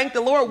rule. Thank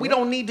the Lord, we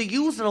don't need to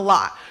use it a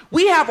lot.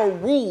 We have a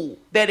rule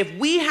that if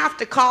we have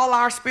to call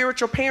our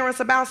spiritual parents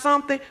about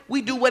something,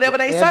 we do whatever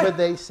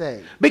they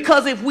say.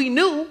 Because if we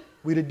knew,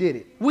 we'd have did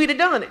it. We'd have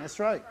done it. That's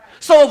right.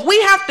 So if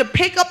we have to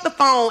pick up the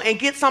phone and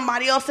get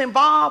somebody else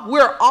involved,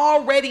 we're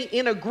already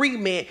in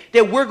agreement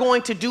that we're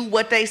going to do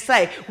what they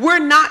say. We're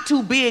not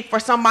too big for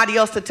somebody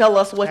else to tell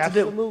us what to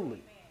do.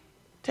 Absolutely.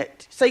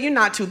 So you're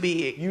not too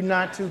big. You're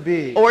not too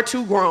big. Or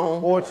too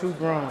grown. Or too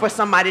grown. For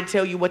somebody to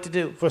tell you what to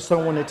do. For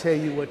someone to tell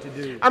you what to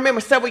do. I remember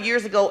several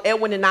years ago,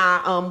 Edwin and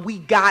I, we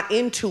got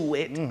into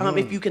it,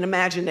 if you can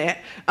imagine that.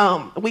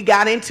 We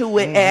got into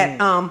it at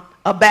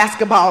a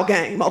basketball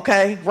game,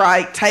 okay?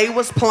 Right? Tay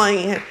was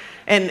playing.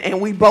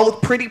 And we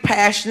both pretty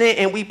passionate,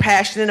 and we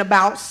passionate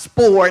about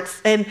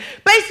sports. And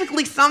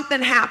basically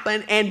something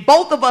happened, and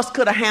both of us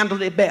could have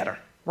handled it better,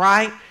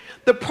 right?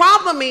 The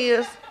problem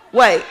is,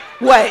 wait.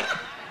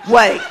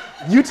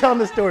 You tell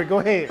the story. Go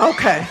ahead.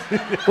 Okay.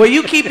 Well,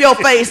 you keep your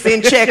face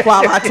in check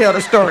while I tell the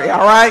story,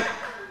 all right?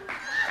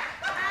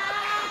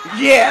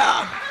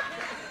 Yeah.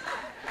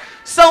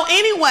 So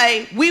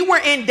anyway, we were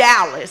in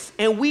Dallas,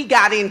 and we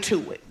got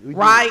into it,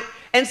 right?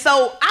 And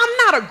so I'm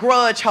not a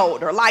grudge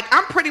holder. Like,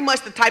 I'm pretty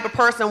much the type of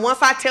person,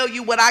 once I tell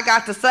you what I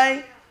got to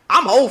say,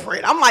 I'm over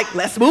it. I'm like,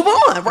 let's move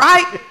on,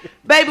 right?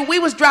 Baby, we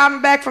was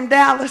driving back from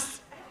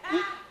Dallas.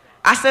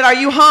 I said, are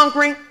you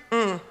hungry?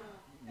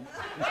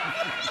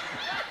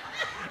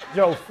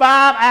 Joe,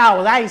 5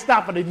 hours. I ain't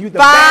stopping to use the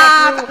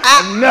bathroom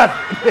or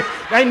nothing.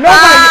 ain't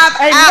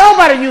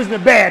nobody using the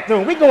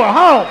bathroom. We going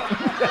home.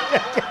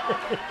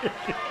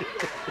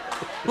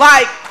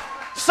 Like,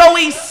 so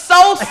he's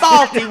so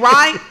salty,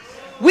 right?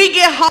 We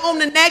get home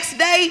the next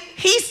day,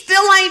 he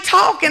still ain't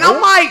talking.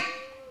 I'm like,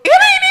 it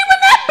ain't even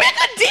that big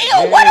a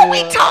deal. Yeah. What are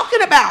we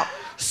talking about?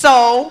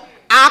 So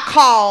I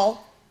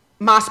call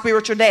my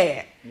spiritual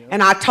dad,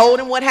 and I told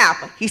him what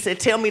happened. He said,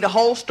 tell me the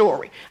whole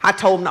story. I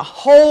told him the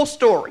whole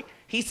story.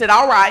 He said,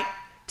 all right,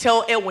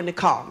 tell Edwin to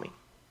call me.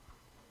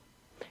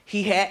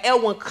 He had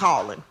Edwin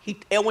calling.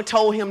 Edwin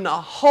told him the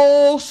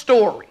whole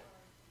story.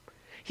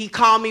 He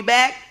called me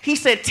back. He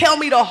said, tell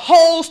me the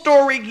whole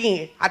story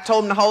again. I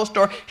told him the whole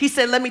story. He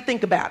said, let me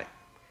think about it.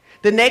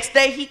 The next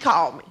day he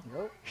called me.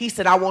 He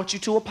said, I want you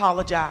to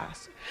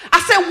apologize. I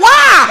said,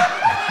 why?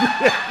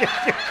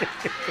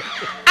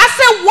 I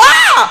said,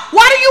 why?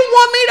 Why do you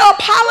want me to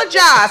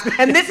apologize?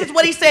 And this is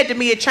what he said to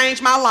me. It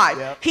changed my life.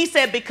 Yep. He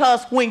said,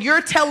 because when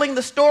you're telling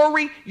the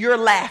story, you're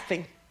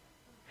laughing.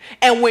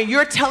 And when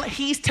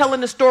he's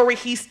telling the story,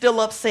 he's still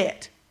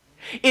upset.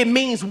 It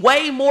means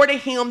way more to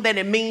him than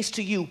it means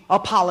to you.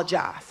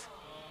 Apologize.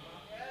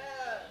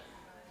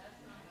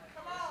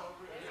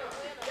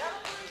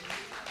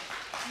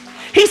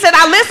 He said,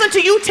 I listen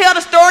to you tell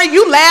the story,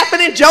 you laughing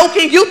and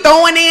joking, you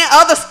throwing in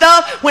other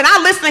stuff. When I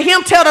listen to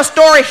him tell the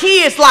story,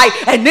 he is like,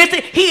 and this,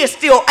 he is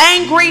still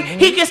angry.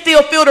 He can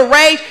still feel the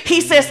rage.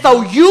 He says,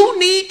 so you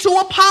need to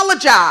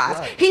apologize.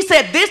 Right. He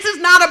said, this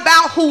is not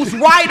about who's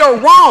right or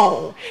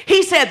wrong.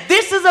 He said,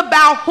 this is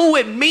about who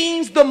it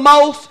means the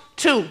most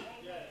to.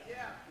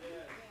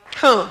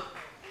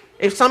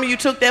 If some of you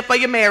took that for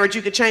your marriage,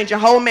 you could change your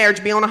whole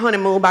marriage, be on a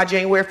honeymoon by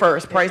January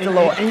 1st. Praise the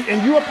Lord.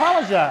 And you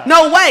apologize.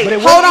 No, wait.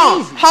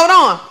 Hold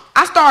on.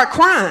 I started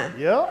crying.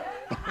 Yeah.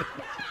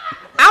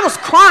 I was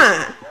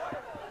crying.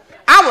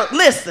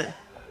 Listen.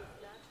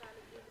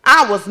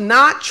 I was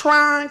not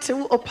trying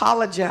to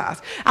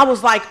apologize. I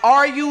was like,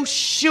 are you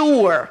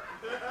sure?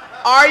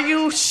 Are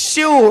you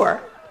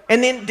sure?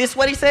 And then this is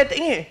what he said at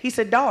the end. He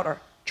said, daughter,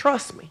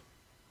 trust me.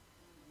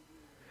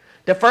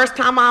 The first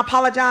time I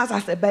apologized,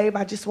 I said, babe,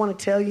 I just want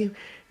to tell you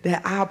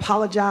that I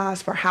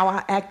apologize for how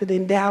I acted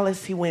in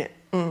Dallas. He went,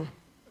 I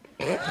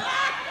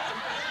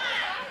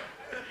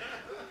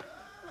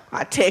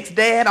text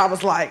Dad. I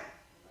was like,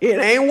 it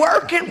ain't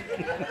working.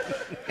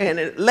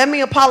 And let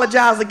me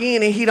apologize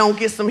again, and he don't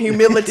get some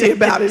humility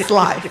about his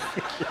life.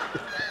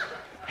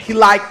 He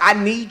like, I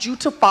need you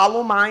to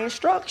follow my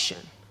instruction.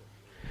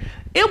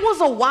 It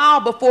was a while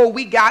before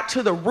we got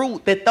to the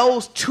root that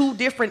those two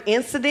different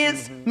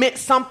incidents meant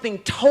something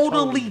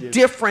totally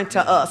different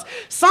to us.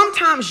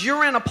 Sometimes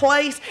you're in a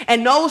place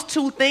and those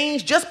two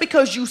things, just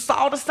because you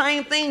saw the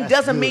same thing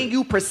doesn't mean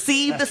you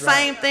perceive the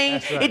same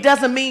thing. It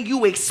doesn't mean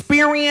you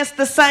experience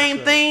the same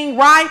thing,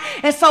 right?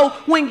 And so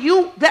when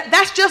you,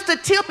 that's just a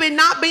tip in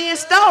not being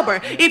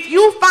stubborn. If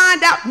you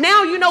find out,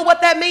 now you know what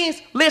that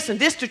means. Listen,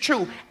 this is the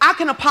truth. I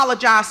can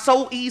apologize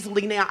so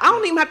easily now. I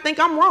don't even have to think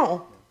I'm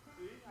wrong.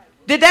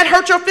 Did that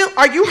hurt your feelings?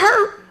 Are you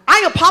hurt?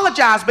 I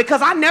apologize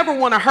because I never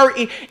want to hurt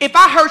you. If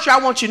I hurt you, I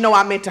want you to know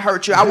I meant to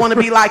hurt you. I want to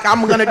be like,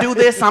 I'm going to do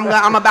this.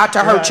 I'm about to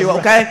hurt you,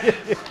 okay?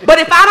 But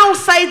if I don't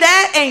say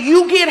that and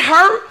you get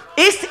hurt,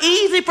 it's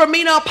easy for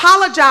me to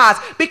apologize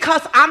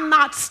because I'm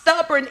not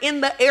stubborn in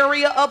the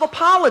area of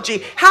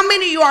apology. How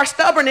many of you are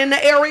stubborn in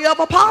the area of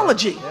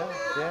apology?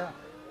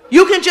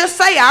 You can just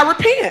say, I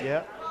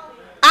repent.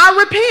 I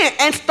repent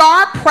and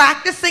start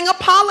practicing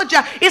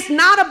apologize. It's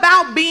not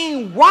about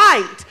being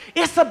right.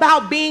 It's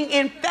about being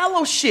in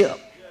fellowship.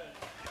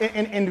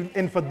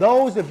 And for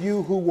those of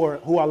you who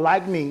are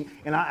like me,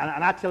 and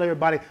I tell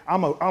everybody,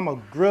 I'm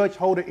a grudge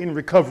holder in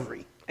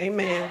recovery.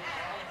 Amen.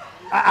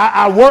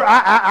 I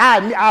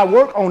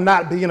work on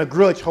not being a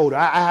grudge holder.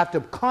 I have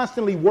to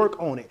constantly work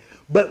on it.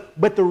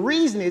 But the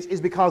reason is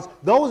because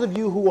those of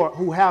you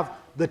who have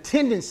the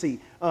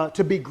tendency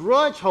to be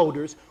grudge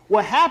holders,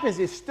 what happens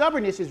is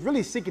stubbornness is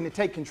really seeking to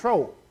take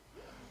control.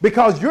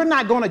 Because you're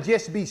not going to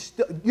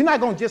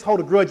just hold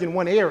a grudge in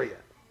one area.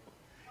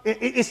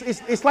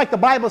 It's like the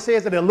Bible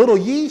says that a little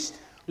yeast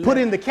put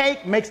in the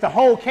cake makes the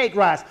whole cake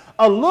rise.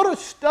 A little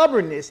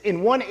stubbornness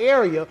in one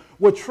area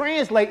will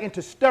translate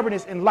into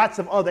stubbornness in lots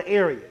of other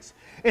areas.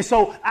 And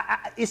so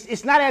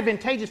it's not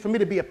advantageous for me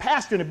to be a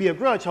pastor and to be a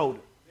grudge holder.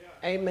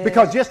 Amen.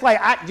 Because just like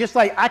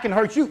I can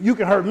hurt you, you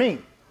can hurt me.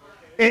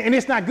 And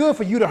it's not good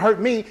for you to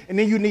hurt me and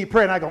then you need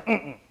prayer and I go,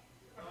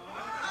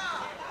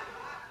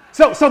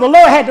 So the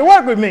Lord had to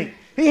work with me.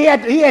 He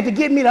had to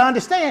get me to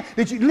understand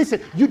that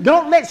you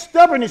don't let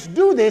stubbornness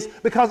do this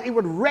because it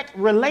would wreck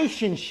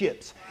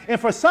relationships. And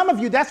for some of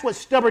you, that's what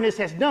stubbornness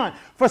has done.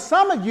 For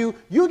some of you,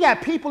 you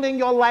got people in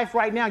your life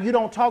right now you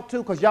don't talk to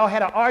because y'all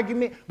had an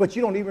argument, but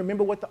you don't even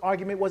remember what the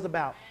argument was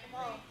about.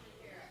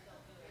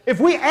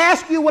 If we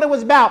ask you what it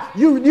was about,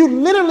 you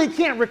literally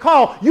can't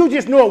recall. You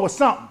just know it was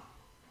something.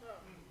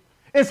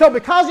 And so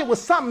because it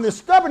was something, the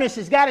stubbornness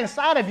has got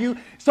inside of you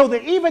so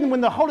that even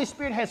when the Holy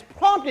Spirit has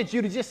prompted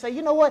you to just say,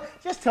 you know what,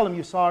 just tell him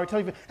you're sorry. Tell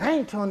him, I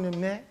ain't telling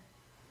them that.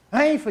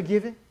 I ain't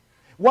forgiving.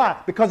 Why?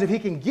 Because if he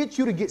can get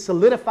you to get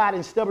solidified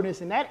in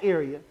stubbornness in that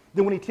area,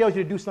 then when he tells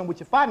you to do something with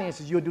your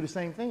finances, you'll do the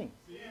same thing.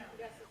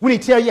 When he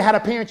tells you how to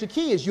parent your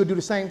kids, you'll do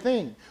the same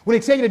thing. When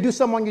he tells you to do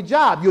something on your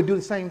job, you'll do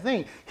the same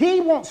thing. He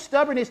wants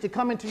stubbornness to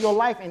come into your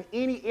life in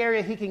any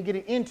area he can get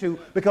it into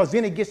because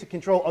then it gets to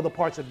control other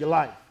parts of your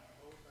life.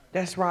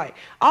 That's right.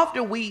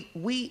 Often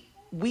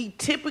we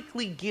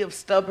typically give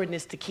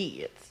stubbornness to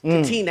kids,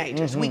 to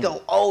teenagers. We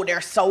go, oh, they're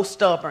so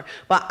stubborn.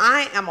 But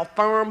I am a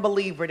firm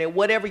believer that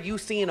whatever you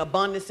see in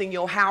abundance in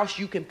your house,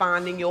 you can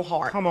find in your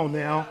heart. Come on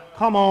now.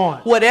 Come on.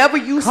 Whatever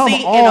you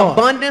see in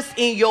abundance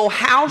in your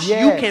house,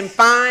 you can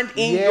find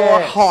in your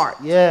heart.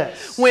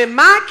 Yes. When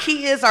my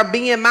kids are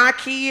being my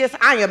kids,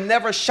 I am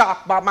never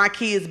shocked by my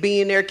kids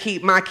being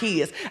my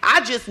kids.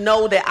 I just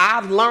know that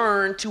I've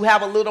learned to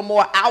have a little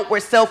more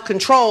outward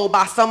self-control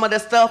by some of the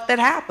stuff that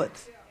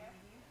happens.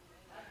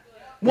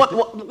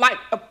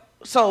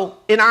 So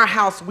in our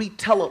house, we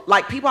tell,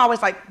 like, people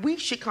always like, we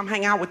should come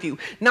hang out with you.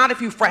 Not if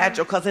you're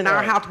fragile, because in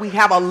our house, we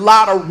have a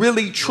lot of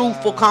really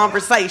truthful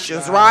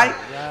conversations, right?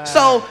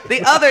 So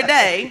the other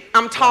day,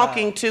 I'm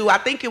talking to, I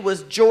think it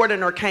was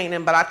Jordan or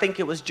Canaan, but I think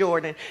it was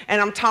Jordan. And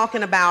I'm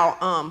talking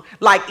about,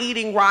 like,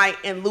 eating right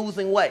and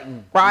losing weight,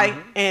 right?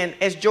 And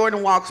as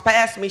Jordan walks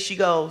past me, she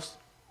goes,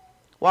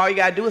 well, all you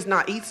got to do is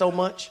not eat so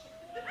much.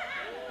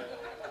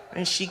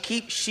 And she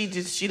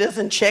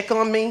doesn't check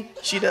on me.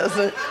 She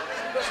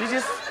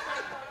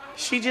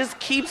just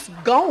keeps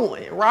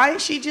going,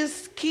 right? She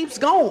just keeps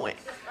going.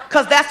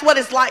 Because that's what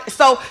it's like.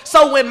 So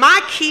when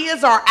my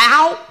kids are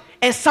out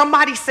and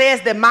somebody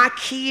says that my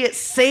kid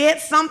said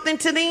something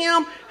to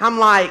them, I'm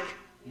like,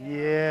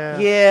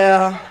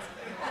 yeah.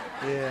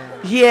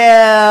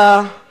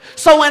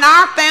 So in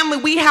our family,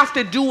 we have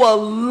to do a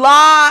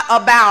lot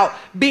about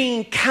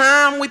being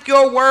kind with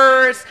your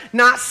words,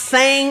 not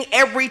saying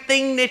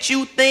everything that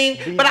you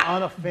think, be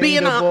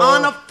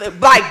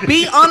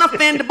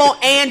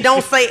unoffendable and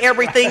don't say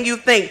everything you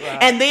think.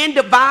 Right. And then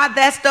divide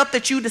that stuff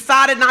that you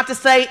decided not to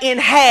say in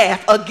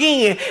half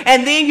again.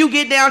 And then you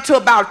get down to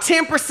about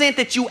 10%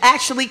 that you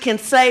actually can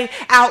say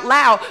out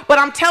loud. But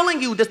I'm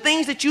telling you, the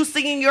things that you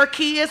see in your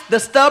kids,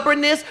 the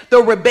stubbornness,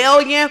 the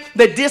rebellion,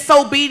 the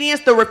disobedience,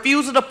 the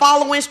refusal to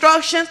follow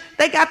instructions,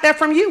 they got that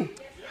from you.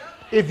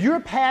 If you're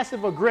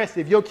passive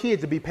aggressive, your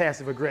kids will be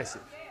passive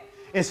aggressive.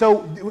 And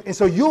so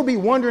you'll be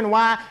wondering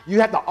why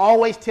you have to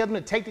always tell them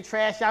to take the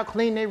trash out,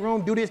 clean their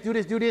room, do this.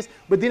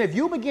 But then if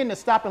you begin to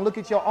stop and look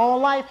at your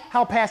own life,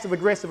 how passive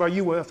aggressive are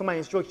you when somebody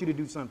instructs you to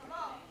do something?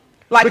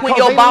 Like because when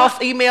your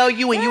boss email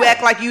you and you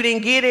act like you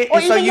didn't get it,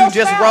 and so you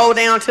just roll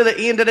down to the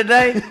end of the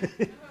day?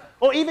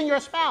 Or even your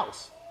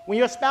spouse. When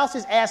your spouse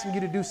is asking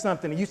you to do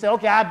something and you say,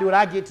 okay, I'll do it,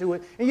 I get to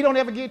it, and you don't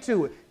ever get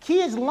to it.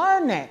 Kids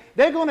learn that.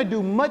 They're going to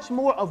do much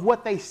more of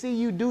what they see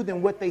you do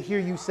than what they hear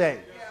you say.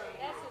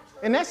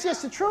 And that's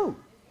just the truth.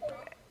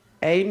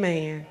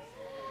 Amen.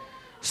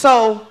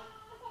 So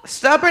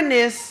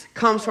stubbornness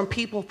comes from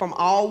people from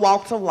all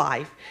walks of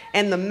life.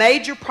 And the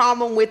major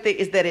problem with it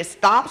is that it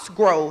stops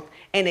growth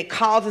and it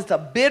causes a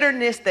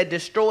bitterness that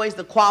destroys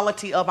the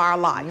quality of our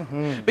life.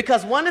 Mm-hmm.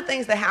 Because one of the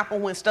things that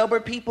happen when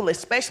stubborn people,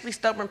 especially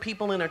stubborn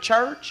people in a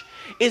church,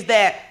 is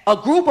that a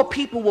group of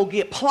people will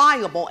get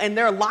pliable and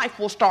their life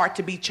will start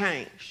to be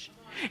changed.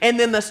 And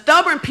then the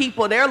stubborn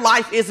people, their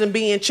life isn't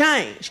being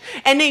changed.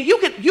 And then you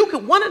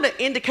could one of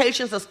the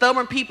indications of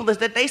stubborn people is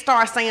that they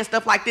start saying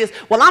stuff like this,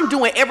 well, I'm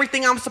doing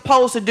everything I'm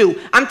supposed to do.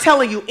 I'm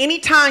telling you,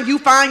 anytime you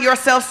find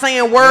yourself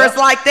saying words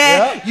like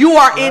that, you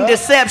are in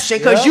deception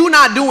because you're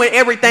not doing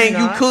everything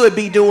you could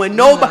be doing.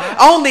 Nobody,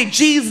 only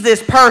Jesus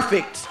is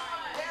perfect.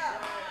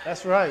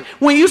 That's right.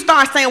 When you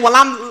start saying,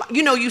 well,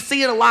 you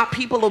see it a lot,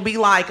 people will be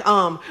like,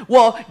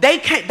 well, they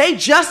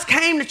just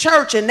came to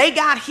church and they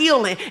got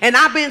healing and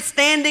I've been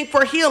standing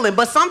for healing.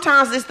 But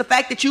sometimes it's the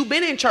fact that you've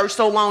been in church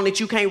so long that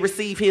you can't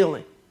receive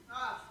healing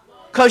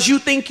because you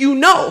think you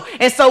know.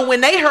 And so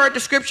when they heard the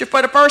scripture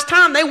for the first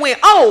time, they went,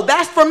 oh,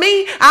 that's for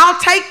me. I'll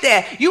take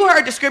that. You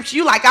heard the scripture.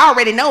 You like, I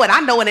already know it.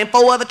 I know it in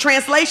 4 other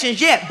translations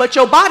yet, but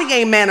your body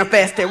ain't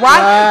manifested,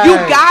 right? You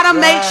got to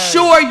make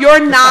sure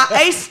you're not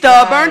a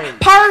stubborn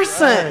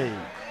person.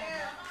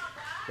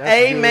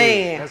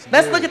 Amen.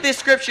 Let's look at this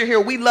scripture here.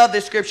 We love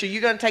this scripture.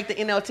 You're going to take the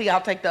NLT.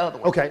 I'll take the other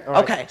one. Okay. All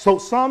right. Okay. So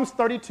Psalms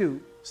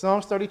 32,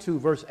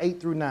 verse 8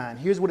 through 9.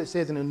 Here's what it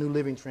says in the New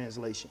Living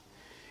Translation.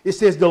 It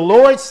says, the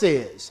Lord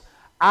says,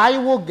 I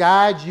will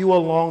guide you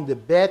along the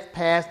best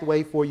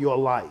pathway for your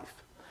life.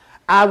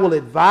 I will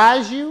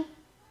advise you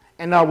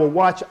and I will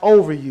watch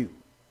over you.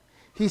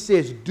 He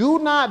says, do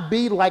not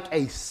be like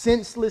a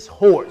senseless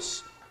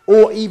horse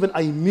or even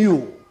a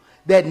mule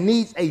that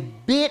needs a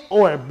bit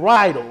or a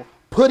bridle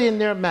put in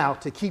their mouth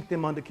to keep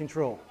them under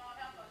control.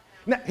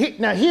 Now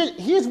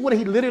here's what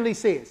he literally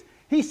says.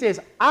 He says,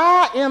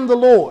 I am the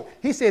Lord.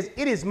 He says,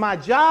 it is my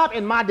job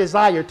and my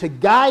desire to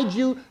guide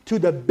you to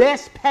the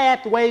best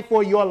pathway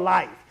for your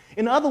life.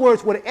 In other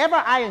words, whatever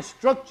I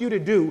instruct you to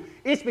do,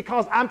 it's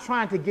because I'm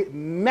trying to get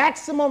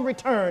maximum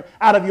return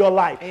out of your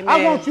life. Amen.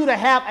 I want you to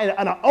have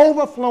an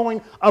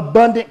overflowing,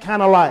 abundant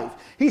kind of life.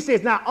 He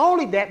says, not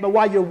only that, but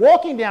while you're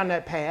walking down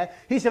that path,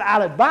 he said,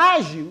 I'll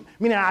advise you,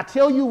 meaning I'll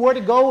tell you where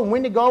to go and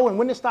when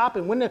to stop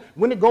and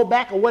when to go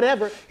back or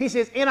whatever. He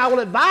says, and I will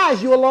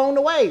advise you along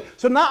the way.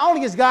 So not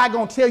only is God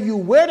going to tell you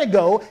where to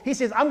go, he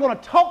says, I'm going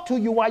to talk to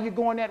you while you're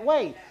going that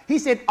way. He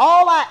said,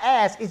 all I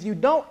ask is you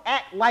don't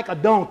act like a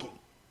donkey.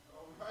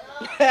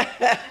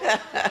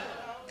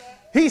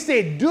 He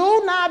said,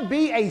 do not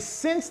be a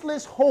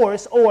senseless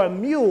horse or a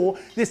mule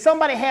that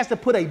somebody has to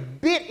put a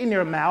bit in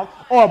their mouth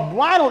or a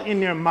bridle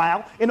in their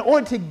mouth in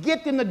order to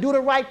get them to do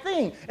the right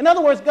thing. In other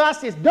words, God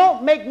says,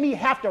 don't make me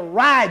have to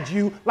ride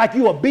you like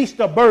you a beast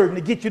or burden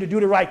to get you to do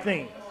the right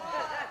thing.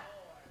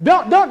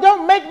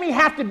 Don't make me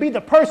have to be the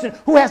person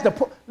who has to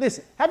put.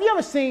 Listen, have you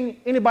ever seen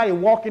anybody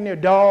walking their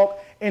dog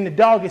and the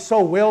dog is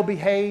so well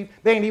behaved,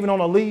 they ain't even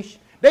on a leash?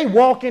 They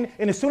walking,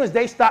 and as soon as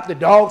they stop, the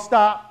dog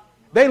stop.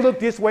 They look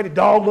this way, the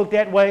dog look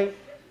that way.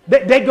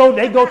 They go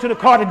to the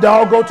car, the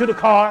dog go to the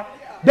car.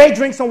 They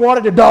drink some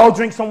water, the dog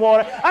drinks some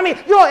water. I mean,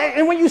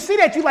 and when you see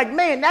that, you're like,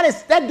 man,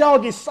 that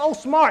dog is so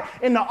smart,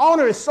 and the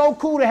owner is so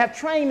cool to have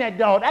trained that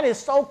dog. That is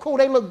so cool.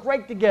 They look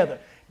great together.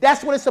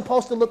 That's what it's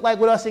supposed to look like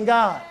with us and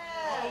God.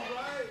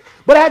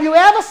 But have you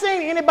ever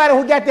seen anybody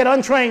who got that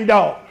untrained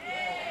dog?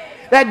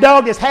 That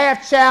dog is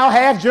half chow,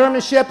 half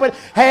German Shepherd,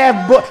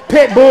 half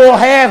pit bull,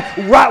 half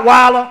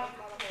Rottweiler.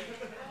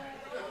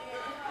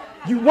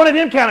 You one of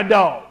them kind of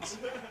dogs.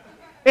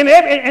 And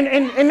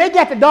they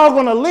got the dog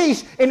on a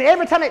leash, and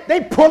every time they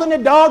pulling the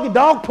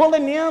dog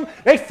pulling them,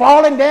 they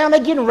falling down, they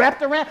getting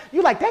wrapped around.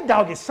 You're like, that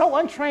dog is so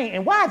untrained,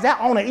 and why is that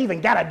owner even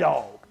got a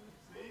dog?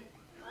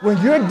 When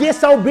you're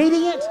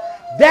disobedient,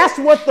 that's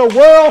what the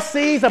world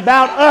sees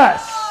about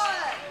us.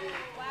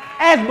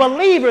 As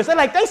believers,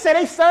 they say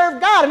they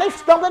serve God, and they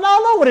stumbling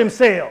all over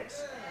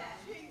themselves.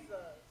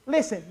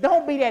 Listen,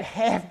 don't be that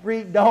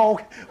half-breed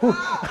dog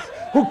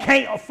who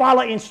can't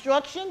follow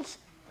instructions.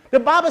 The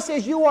Bible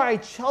says you are a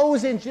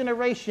chosen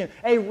generation,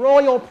 a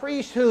royal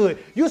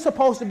priesthood. You're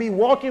supposed to be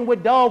walking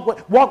with God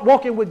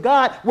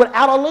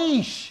without a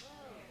leash.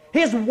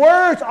 His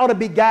words ought to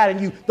be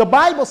guiding you. The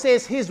Bible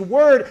says His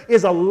word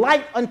is a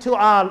light unto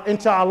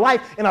our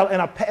life and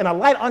a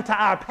light unto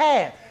our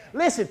path.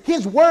 Listen,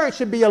 His word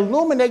should be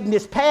illuminating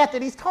this path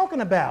that He's talking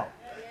about.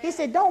 He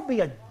said, "Don't be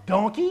a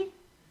donkey.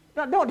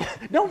 Don't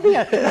be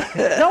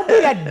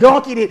that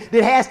donkey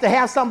that has to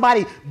have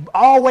somebody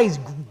always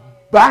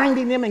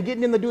binding them and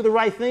getting them to do the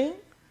right thing."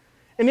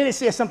 And then it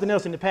says something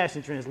else in the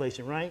Passion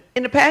Translation, right?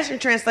 In the Passion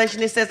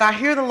Translation, it says, "I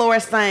hear the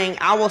Lord saying,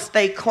 I will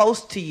stay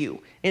close to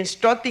you,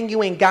 instructing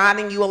you and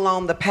guiding you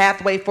along the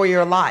pathway for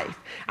your life.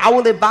 I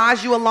will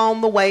advise you along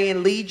the way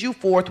and lead you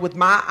forth with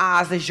my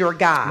eyes as your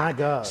guide." My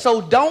God.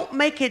 So don't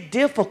make it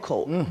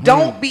difficult. Mm-hmm.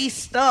 Don't be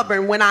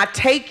stubborn when I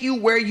take you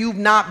where you've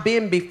not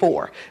been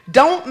before.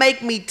 Don't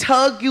make me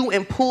tug you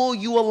and pull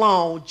you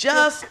along.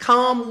 Just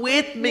come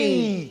with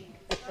me.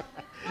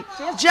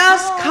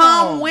 Just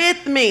come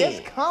with me.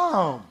 Just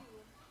come.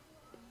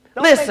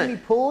 Don't Listen, make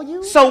me pull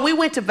you. So we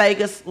went to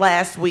Vegas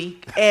last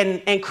week,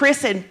 and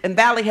Chris and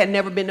Valley had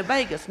never been to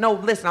Vegas. No,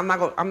 listen, I'm not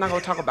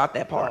gonna talk about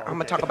that part. I'm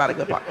gonna talk about a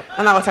good part.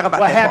 I'm not gonna talk about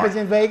what that happens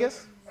part. in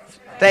Vegas.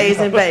 Stays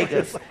in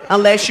Vegas.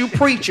 Unless you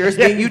preachers,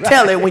 then you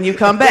tell it when you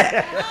come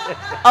back.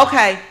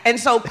 Okay, and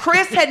so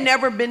Chris had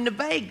never been to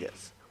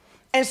Vegas.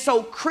 And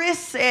so Chris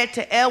said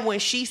to Edwin,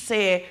 she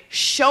said,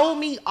 "Show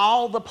me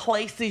all the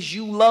places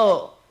you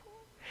love."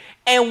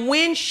 And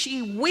when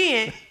she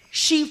went,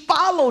 she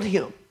followed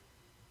him.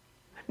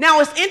 Now,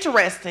 it's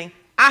interesting.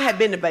 I had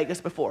been to Vegas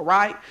before,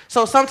 right?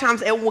 So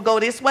sometimes Edwin would go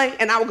this way,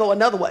 and I would go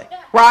another way,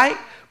 right?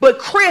 But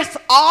Chris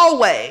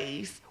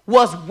always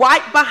was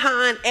right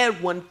behind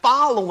Edwin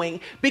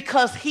following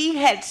because he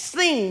had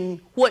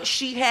seen what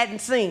she hadn't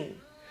seen.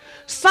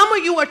 Some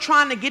of you are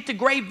trying to get to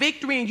great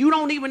victory and you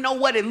don't even know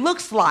what it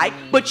looks like,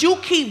 but you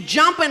keep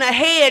jumping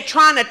ahead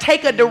trying to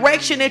take a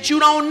direction that you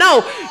don't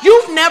know.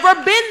 You've never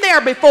been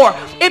there before.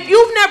 If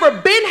you've never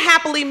been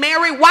happily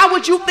married, why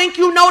would you think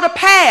you know the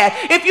path?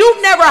 If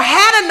you've never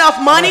had enough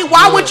money,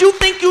 why would you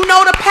think you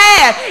know the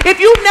path?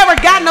 If you've never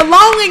gotten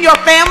along in your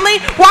family,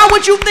 why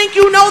would you think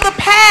you know the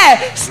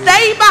path?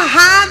 Stay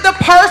behind the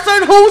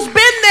person who's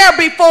been there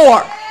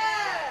before.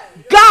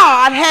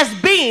 God has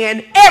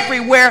been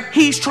everywhere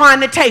He's trying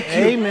to take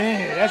you.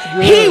 Amen. That's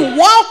good. He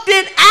walked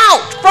it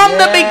out from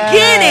the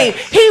beginning.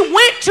 He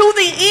went to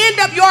the end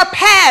of your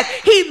path.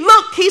 He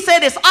looked, he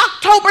said, "It's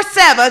October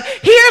 7th.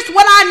 Here's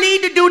what I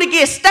need to do to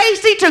get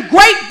Stacy to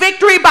great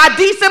victory by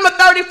December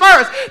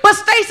 31st. But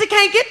Stacy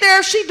can't get there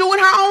if she's doing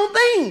her own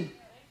thing.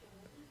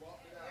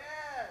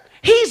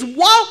 He's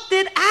walked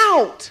it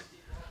out.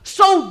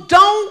 So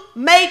don't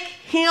make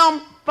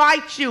him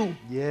fight you.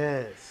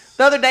 Yes.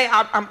 The other day,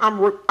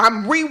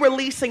 I'm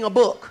re-releasing a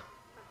book.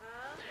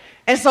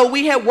 And so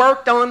we had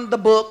worked on the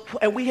book,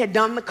 and we had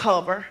done the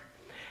cover,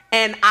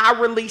 and I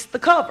released the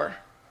cover.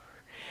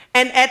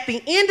 And at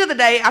the end of the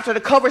day, after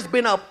the cover's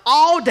been up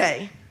all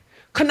day,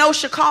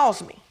 Kenosha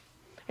calls me,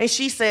 and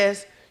she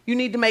says, "You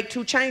need to make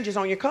 2 changes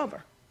on your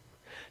cover."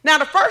 Now,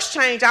 the first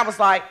change, I was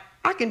like,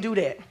 I can do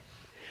that.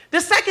 The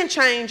second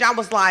change, I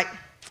was like,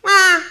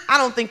 I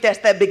don't think that's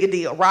that big a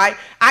deal, right?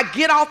 I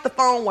get off the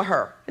phone with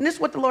her, and this is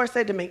what the Lord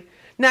said to me.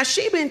 Now,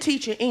 she's been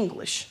teaching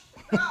English.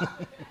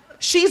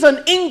 She's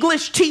an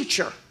English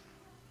teacher.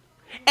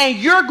 And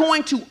you're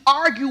going to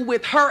argue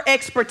with her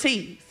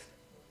expertise.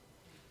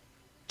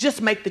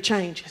 Just make the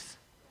changes.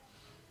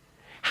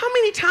 How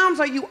many times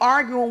are you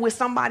arguing with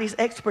somebody's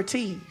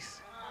expertise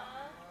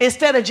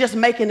instead of just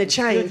making the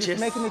changes?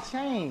 Just making the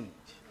change.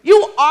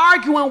 You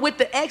arguing with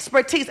the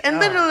expertise. And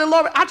literally, the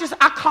Lord, I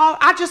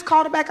just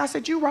called her back. I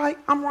said, "You're right.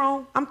 I'm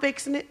wrong. I'm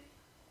fixing it."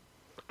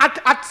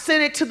 I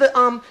sent it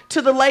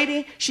to the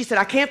lady. She said,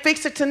 "I can't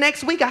fix it till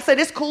next week." I said,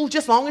 "It's cool,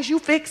 just long as you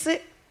fix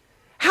it."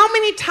 How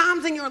many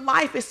times in your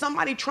life is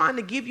somebody trying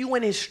to give you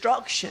an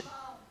instruction?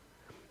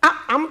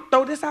 I'm going to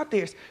throw this out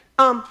there.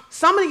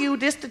 Some of you,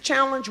 this is the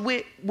challenge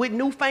with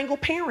newfangled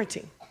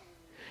parenting.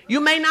 You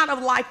may not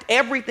have liked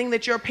everything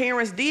that your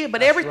parents did,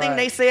 but everything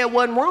they said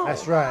wasn't wrong.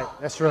 That's right.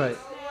 That's right.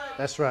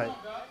 That's right.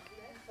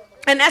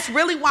 And that's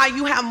really why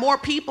you have more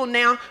people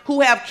now who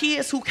have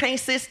kids who can't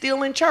sit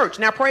still in church.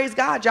 Now, praise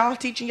God, y'all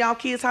teaching y'all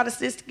kids how to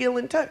sit still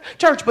in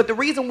church. But the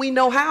reason we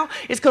know how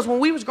is because when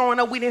we was growing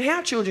up, we didn't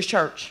have children's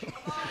church.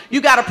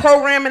 You got a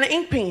program and an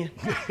ink pen.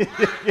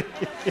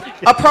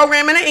 A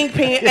program and an ink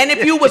pen. And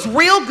if you was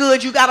real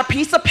good, you got a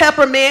piece of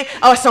peppermint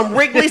or some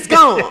Wrigley's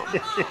gum.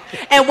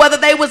 And whether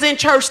they was in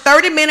church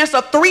 30 minutes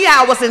or 3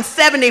 hours and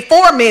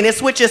 74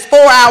 minutes, which is 4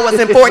 hours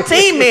and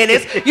 14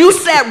 minutes, you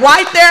sat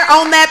right there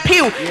on that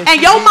pew.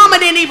 And your mama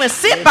didn't even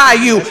sit by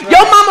you.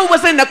 Your mama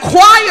was in the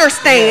choir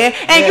stand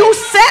and you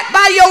sat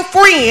by your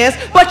friends,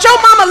 but your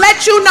mama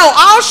let you know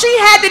all she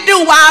had to do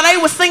while they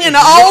were singing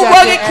the old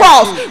rugged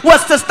cross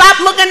was to stop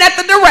looking at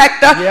the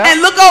director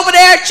and look over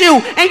there at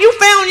you. And you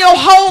found your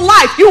whole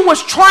life. You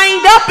was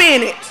trained up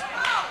in it.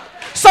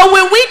 So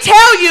when we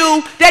tell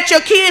you that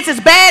your kids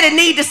is bad and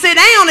need to sit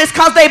down, it's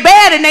because they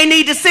bad and they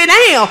need to sit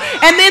down.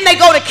 And then they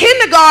go to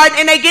kindergarten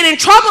and they get in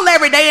trouble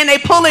every day and they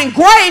pull in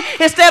gray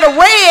instead of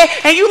red,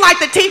 and you like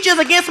the teachers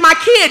against my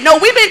kid. No,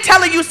 we've been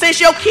telling you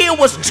since your kid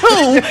was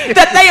 2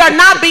 that they are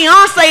not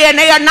Beyonce and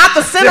they are not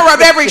the center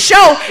of every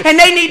show, and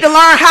they need to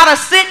learn how to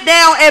sit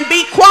down and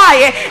be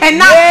quiet and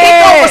not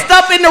pick over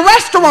stuff in the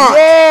restaurant.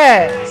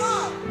 Yes.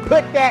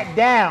 Put that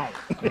down.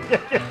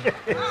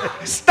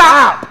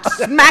 Stop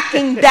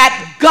smacking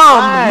that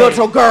gum,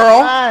 little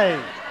girl.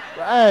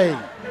 Right.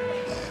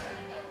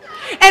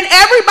 And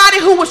everybody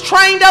who was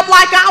trained up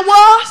like I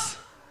was,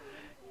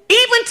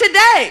 even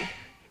today,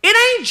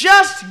 it ain't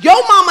just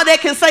your mama that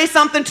can say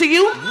something to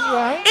you.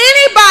 Right.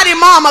 Anybody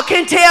mama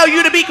can tell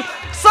you to be,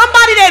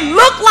 somebody that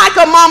look like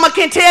a mama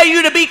can tell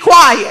you to be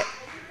quiet.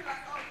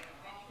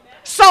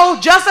 So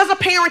just as a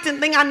parenting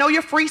thing, I know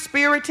you're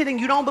free-spirited and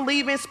you don't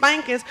believe in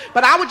spankings,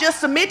 but I would just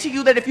submit to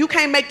you that if you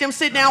can't make them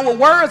sit down with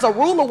words, a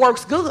ruler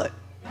works good.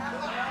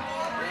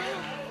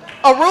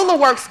 A ruler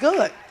works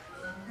good.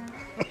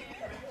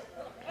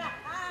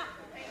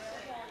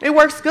 It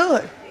works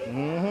good.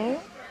 Mm-hmm.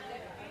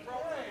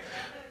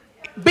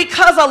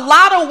 Because a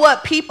lot of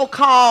what people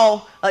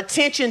call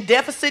attention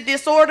deficit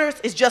disorders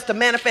is just a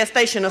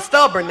manifestation of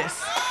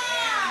stubbornness.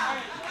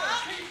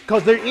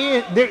 Because there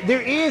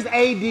is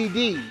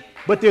ADD.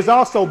 But there's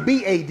also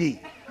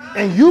BAD.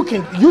 And you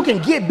can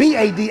get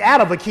BAD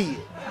out of a kid.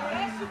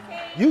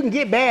 You can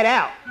get bad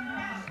out.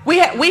 We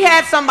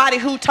had somebody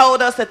who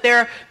told us that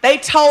they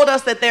told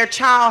us that their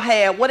child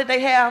had, what did they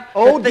have?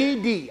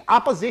 ODD,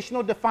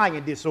 oppositional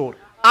defiance disorder.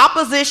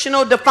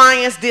 Oppositional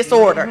defiance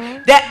disorder.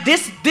 Mm-hmm. That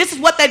this is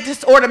what that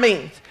disorder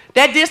means.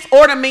 That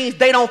disorder means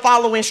they don't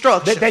follow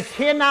instructions. They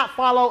cannot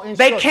follow instructions.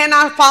 They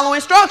cannot follow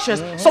instructions.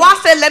 Mm-hmm. So I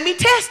said, let me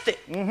test it.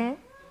 Mm-hmm.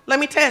 Let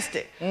me test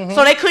it. Mm-hmm.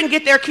 So they couldn't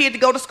get their kid to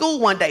go to school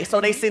one day,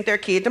 so they sent their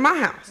kid to my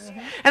house. Mm-hmm.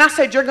 And I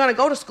said, you're going to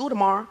go to school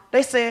tomorrow?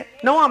 They said,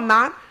 no, I'm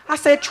not. I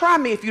said, try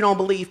me if you don't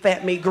believe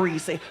fat meat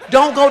greasy.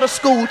 Don't go to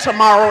school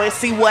tomorrow and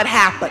see what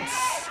happens.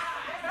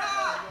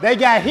 They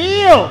got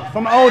healed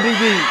from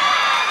ODD.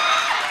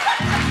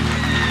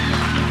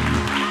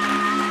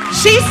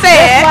 She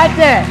said, just like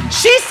that.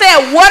 She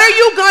said, what are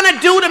you going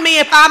to do to me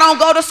if I don't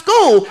go to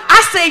school?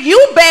 I said, you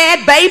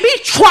bad baby,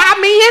 try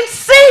me and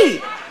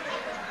see.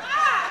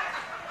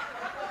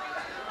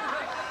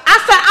 I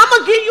said, I'm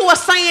going to give you a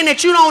saying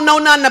that you don't know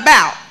nothing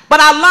about. But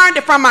I learned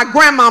it from my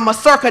grandmama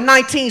circa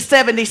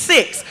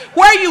 1976.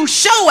 Where you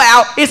show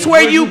out is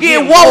where you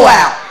get woe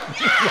out.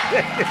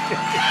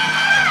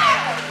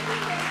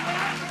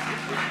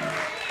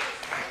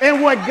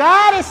 And what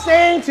God is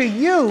saying to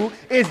you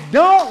is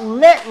don't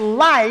let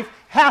life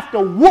have to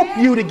whoop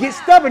you to get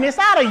stubbornness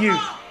out of you.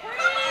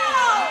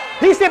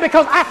 He said,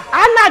 because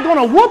I'm not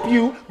going to whoop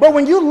you, but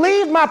when you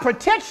leave my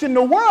protection,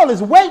 the world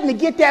is waiting to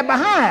get that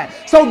behind.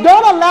 So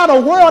don't allow the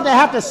world to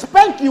have to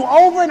spank you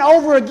over and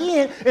over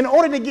again in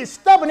order to get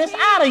stubbornness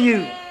out of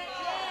you.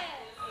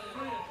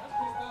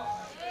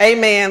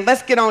 Amen.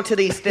 Let's get on to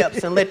these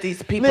steps and let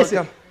these people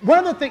Listen, go.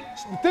 One of the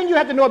thing you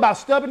have to know about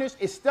stubbornness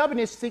is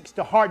stubbornness seeks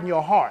to harden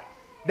your heart.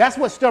 That's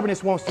what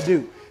stubbornness wants to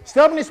do.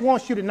 Stubbornness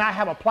wants you to not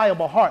have a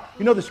pliable heart.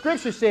 You know, the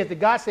scripture says that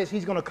God says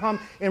he's going to come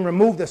and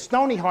remove the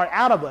stony heart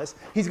out of us.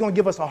 He's going to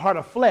give us a heart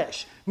of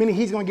flesh, meaning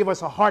he's going to give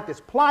us a heart that's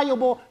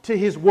pliable to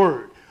his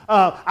word.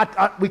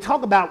 We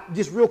talk about,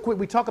 just real quick,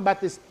 we talk about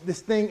this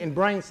thing in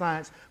brain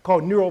science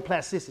called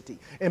neuroplasticity.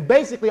 And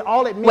basically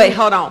all it means... Wait,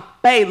 hold on.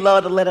 Babe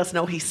love to let us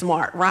know he's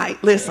smart,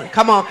 right? Listen,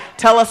 come on.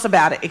 Tell us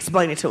about it.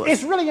 Explain it to us.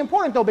 It's really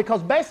important, though,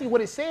 because basically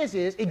what it says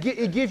is it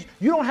gives...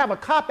 You don't have a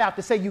cop-out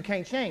to say you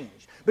can't change.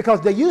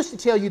 Because they used to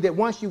tell you that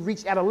once you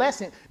reach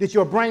adolescence, that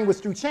your brain was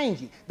through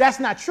changing.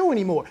 That's not true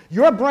anymore.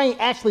 Your brain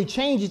actually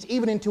changes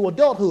even into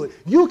adulthood.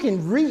 You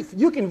can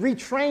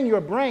retrain your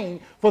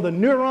brain for the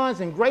neurons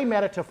and gray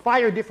matter to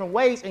fire different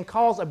ways and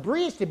cause a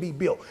bridge to be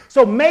built.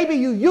 So maybe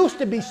you used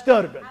to be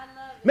stubborn.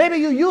 Maybe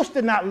you used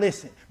to not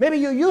listen. Maybe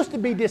you used to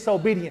be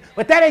disobedient.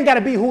 But that ain't got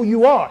to be who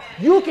you are.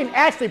 You can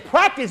actually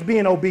practice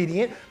being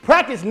obedient,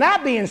 practice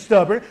not being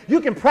stubborn.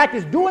 You can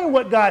practice doing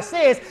what God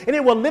says, and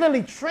it will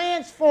literally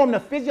transform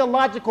the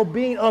physiological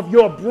being of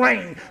your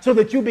brain so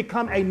that you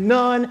become a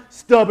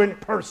non-stubborn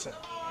person.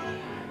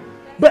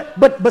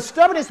 But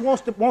stubbornness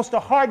wants to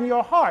harden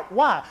your heart.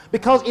 Why?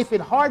 Because if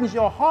it hardens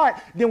your heart,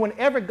 then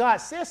whenever God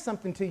says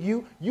something to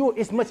you,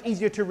 it's much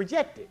easier to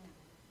reject it.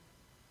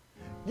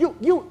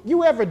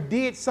 You ever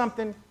did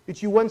something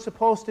that you wasn't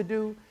supposed to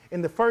do,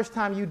 and the first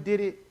time you did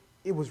it,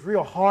 it was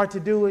real hard to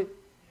do it?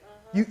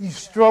 You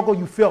struggled,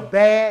 you felt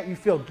bad, you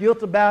felt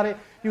guilt about it.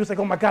 You was like,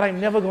 oh my God, I'm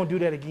never going to do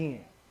that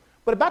again.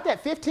 But about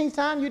that 15th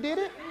time you did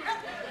it,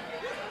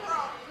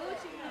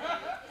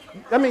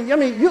 I mean,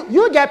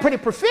 you got pretty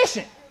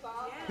proficient.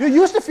 You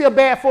used to feel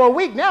bad for a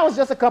week. Now it's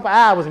just a couple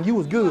hours and you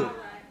was good.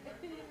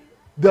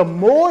 The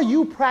more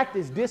you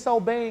practice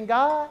disobeying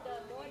God,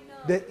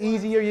 the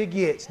easier it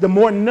gets. The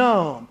more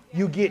numb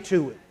you get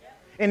to it.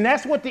 And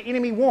that's what the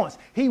enemy wants.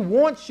 He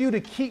wants you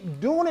to keep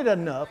doing it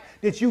enough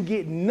that you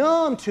get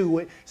numb to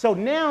it. So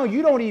now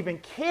you don't even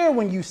care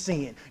when you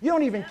sin. You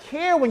don't even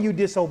care when you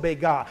disobey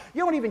God.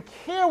 You don't even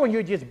care when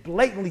you're just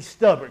blatantly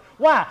stubborn.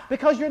 Why?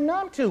 Because you're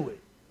numb to it.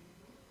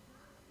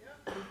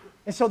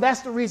 And so that's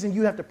the reason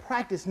you have to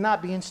practice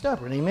not being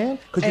stubborn. Amen?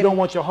 Because you don't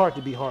want your heart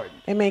to be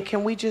hardened. Amen.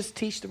 Can we just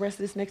teach the rest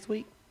of this next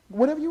week?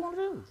 Whatever you want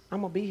to do.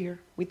 I'm going to be here.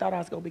 We thought I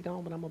was going to be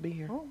gone, but I'm going to be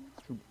here. Oh,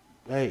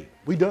 hey,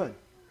 we done.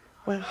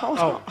 Well, hold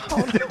on.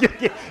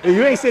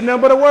 You ain't said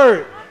nothing but a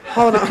word.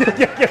 Hold on.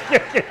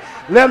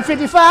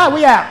 11:55,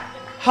 we out.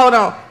 Hold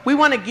on.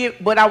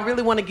 But I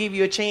really want to give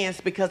you a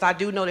chance because I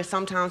do know that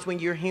sometimes when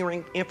you're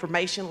hearing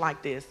information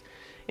like this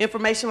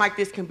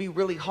can be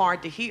really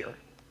hard to hear.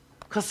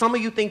 Because some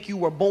of you think you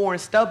were born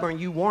stubborn.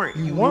 You weren't.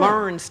 You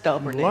learned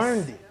stubbornness. You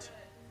learned it.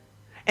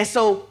 And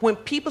so when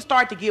people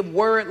start to give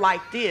word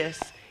like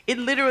this, it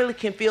literally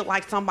can feel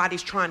like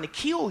somebody's trying to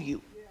kill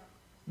you.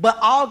 But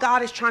all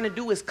God is trying to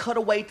do is cut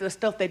away the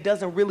stuff that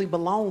doesn't really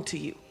belong to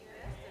you.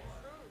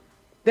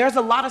 There's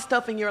a lot of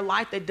stuff in your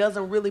life that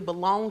doesn't really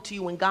belong to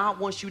you, and God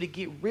wants you to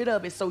get rid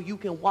of it so you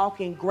can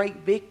walk in great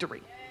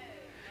victory.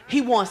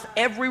 He wants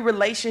every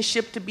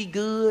relationship to be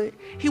good.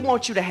 He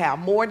wants you to have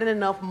more than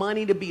enough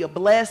money to be a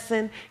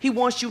blessing. He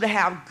wants you to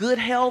have good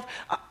health.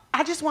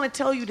 I just want to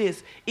tell you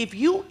this. If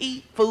you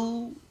eat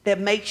food that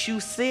makes you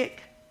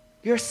sick,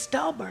 you're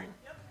stubborn.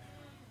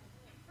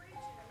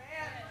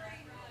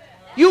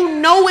 You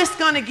know it's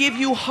going to give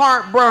you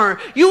heartburn.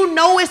 You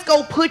know it's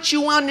going to put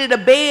you under the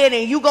bed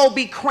and you going to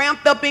be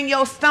cramped up in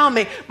your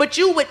stomach. But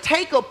you would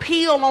take a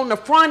pill on the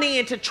front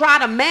end to try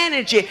to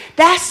manage it.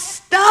 That's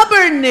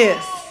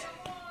stubbornness.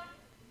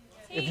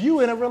 If you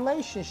in a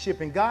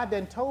relationship and God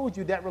done told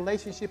you that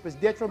relationship is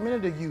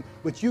detrimental to you,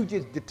 but you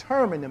just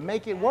determined to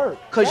make it work.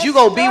 Because you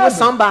going to be with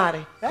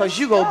somebody. Because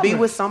you going to be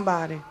with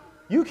somebody.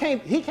 He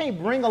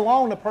can't bring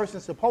along the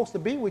person supposed to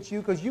be with you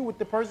because you with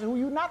the person who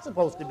you're not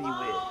supposed to be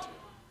with.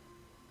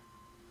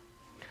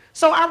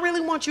 So I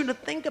really want you to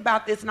think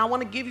about this, and I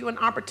want to give you an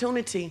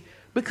opportunity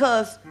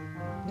because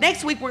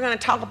next week we're going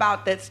to talk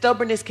about that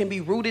stubbornness can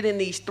be rooted in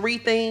these three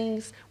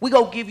things. We're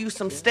going to give you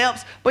some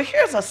steps, but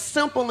here's a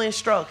simple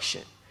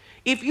instruction.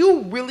 If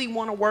you really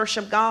want to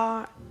worship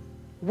God,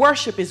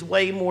 worship is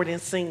way more than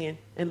singing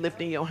and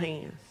lifting your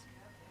hands.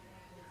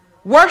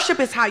 Worship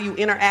is how you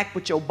interact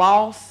with your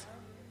boss.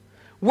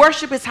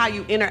 Worship is how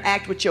you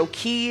interact with your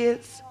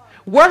kids.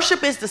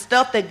 Worship is the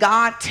stuff that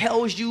God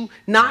tells you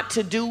not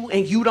to do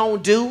and you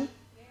don't do.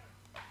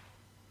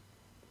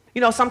 You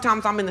know,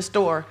 sometimes I'm in the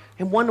store,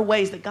 and one of the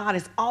ways that God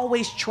has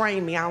always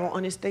trained me, I don't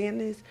understand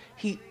this,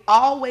 he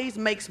always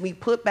makes me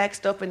put back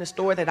stuff in the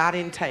store that I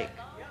didn't take.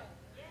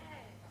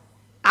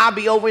 I'll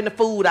be over in the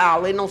food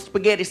aisle, in on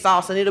spaghetti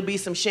sauce, and it'll be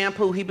some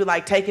shampoo. He'd be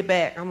like, take it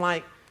back. I'm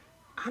like,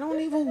 I don't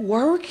even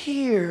work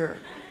here.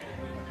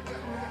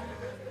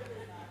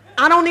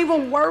 I don't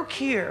even work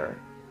here.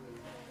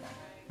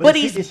 But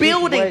he's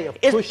building,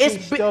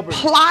 it's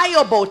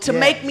pliable to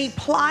make me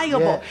pliable.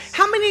 Yes.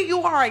 How many of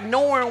you are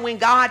ignoring when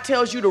God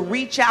tells you to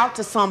reach out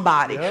to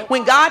somebody? Yep.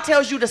 When God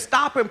tells you to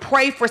stop and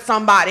pray for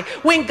somebody?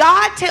 When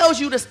God tells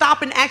you to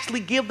stop and actually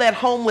give that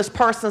homeless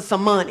person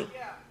some money?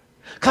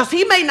 Because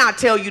he may not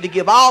tell you to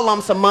give all of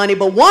them some money,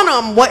 but one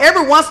of them,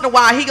 every once in a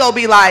while, he going to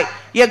be like,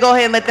 yeah, go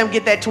ahead and let them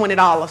get that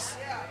 $20.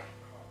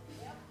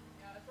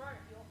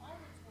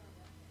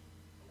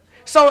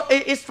 So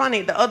it's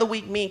funny. The other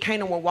week, me and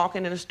Kanan were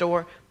walking in the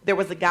store. There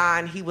was a guy,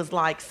 and he was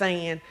like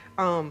saying,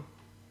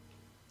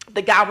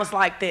 the guy was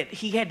like that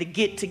he had to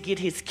get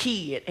his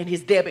kid, and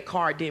his debit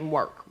card didn't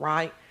work,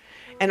 right?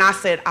 And I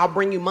said, I'll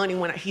bring you money.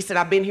 He said,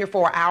 I've been here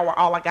for an hour.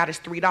 All I got is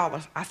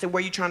 $3. I said,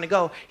 where you trying to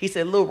go? He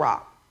said, Little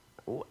Rock.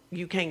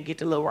 You can't get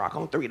to Little Rock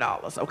on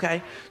 $3,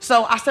 okay?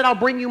 So I said, I'll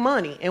bring you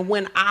money. And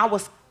when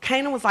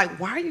Kanan was like,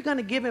 why are you going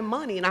to give him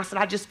money? And I said,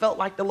 I just felt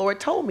like the Lord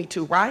told me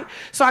to, right?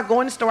 So I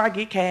go in the store, I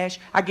get cash.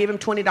 I give him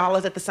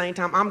 $20 at the same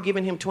time. I'm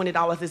giving him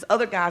 $20. This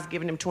other guy's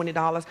giving him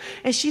 $20.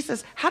 And she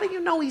says, how do you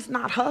know he's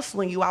not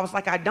hustling you? I was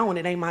like, I don't.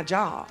 It ain't my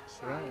job.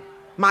 That's right.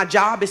 My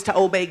job is to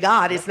obey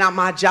God. It's not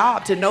my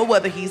job to know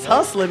whether he's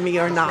hustling me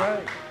or not.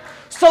 Right.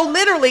 So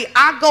literally,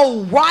 I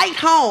go right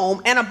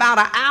home, and about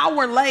an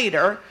hour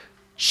later,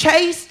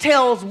 Chase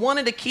tells one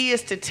of the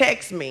kids to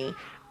text me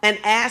and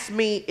ask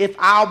me if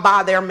I'll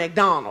buy their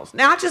McDonald's.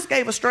 Now, I just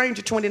gave a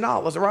stranger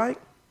 $20, right?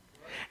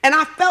 And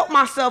I felt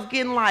myself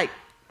getting like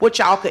what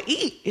y'all could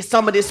eat is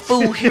some of this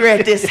food here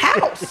at this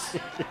house.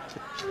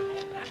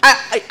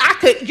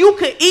 You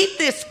could eat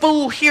this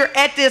food here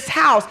at this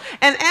house.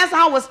 And as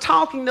I was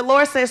talking, the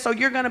Lord said, so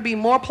you're going to be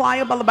more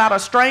pliable about a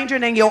stranger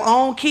than your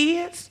own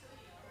kids?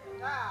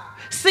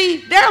 See,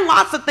 there are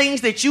lots of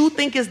things that you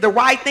think is the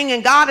right thing,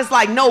 and God is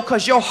like, no,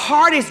 because your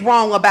heart is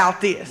wrong about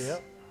this.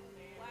 Yep.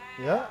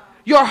 Yep.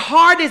 Your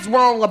heart is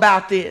wrong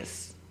about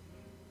this.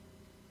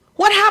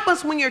 What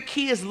happens when your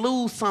kids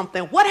lose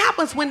something? What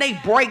happens when they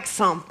break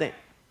something?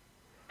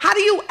 How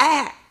do you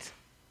act?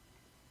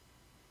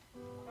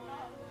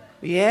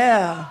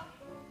 Yeah.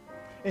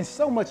 And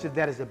so much of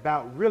that is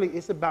about, really,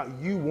 it's about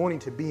you wanting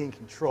to be in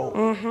control.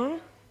 Mm-hmm.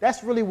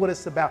 That's really what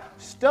it's about.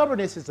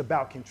 Stubbornness is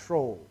about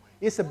control.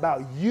 It's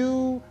about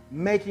you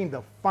making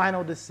the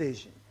final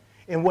decision.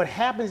 And what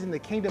happens in the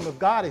kingdom of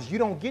God is you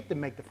don't get to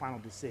make the final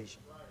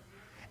decision.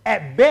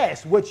 At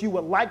best, what you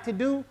would like to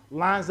do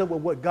lines up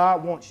with what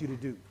God wants you to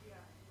do.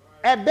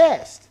 At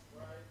best.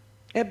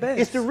 At best.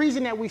 It's the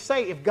reason that we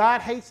say, if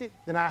God hates it,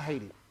 then I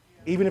hate it,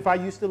 even if I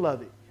used to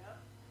love it.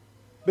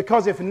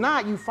 Because if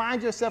not, you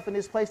find yourself in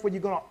this place where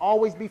you're going to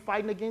always be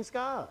fighting against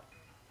God.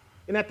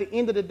 And at the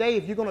end of the day,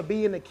 if you're going to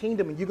be in the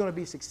kingdom and you're going to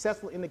be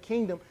successful in the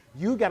kingdom,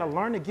 you got to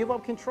learn to give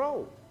up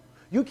control.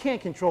 You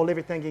can't control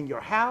everything in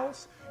your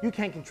house. You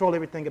can't control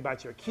everything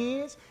about your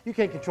kids. You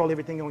can't control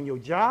everything on your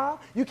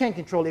job. You can't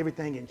control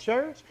everything in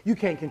church. You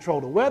can't control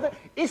the weather.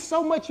 It's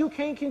so much you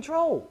can't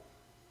control.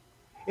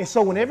 And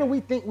so whenever we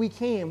think we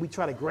can, we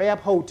try to grab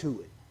hold to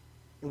it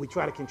and we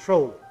try to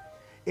control it.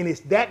 And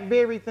it's that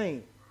very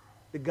thing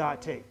that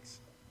God takes.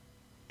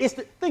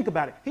 Think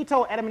about it. He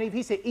told Adam and Eve,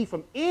 he said, eat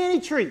from any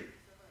tree.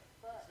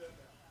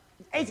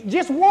 It's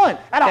just one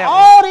out of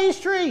all these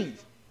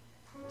trees.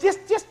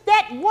 Just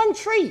that one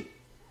tree.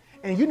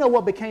 And you know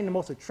what became the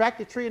most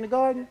attractive tree in the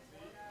garden?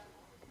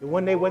 The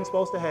one they wasn't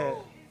supposed to have.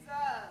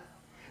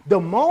 The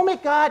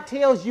moment God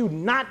tells you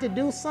not to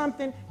do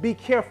something, be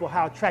careful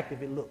how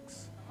attractive it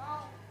looks.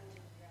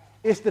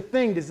 It's the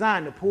thing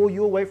designed to pull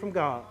you away from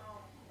God.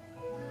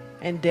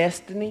 And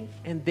destiny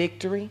and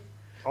victory.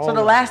 So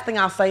the last thing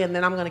I'll say, and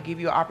then I'm going to give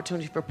you an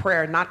opportunity for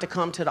prayer, not to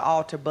come to the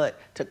altar, but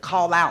to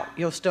call out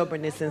your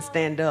stubbornness and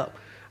stand up.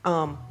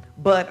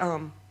 But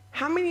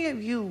how many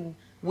of you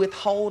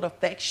withhold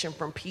affection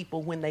from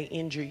people when they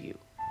injure you?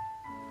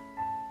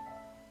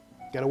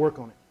 Got to work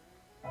on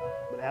it.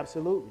 But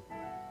absolutely.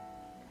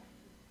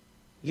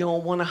 You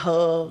don't want to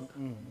hug.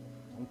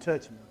 Don't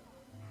touch me.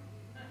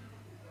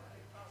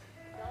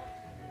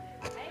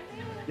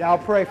 Y'all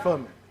pray for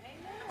me.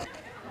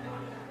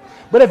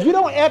 But if you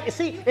don't ever,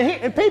 see,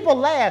 and people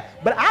laugh,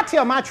 but I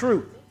tell my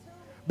truth.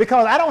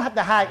 Because I don't have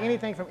to hide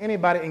anything from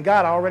anybody, and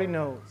God already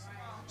knows.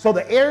 So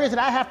the areas that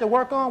I have to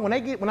work on,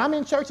 when I'm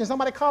in church and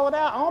somebody call it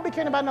out, I don't be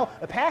caring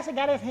about, the pastor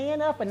got his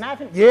hand up and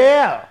nothing.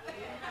 Yeah.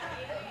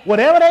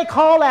 Whatever they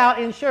call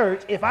out in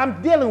church, if I'm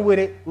dealing with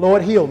it,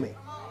 Lord, heal me.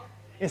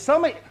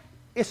 And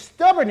it's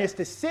stubbornness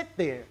to sit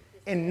there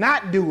and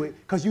not do it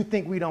because you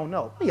think we don't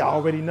know. We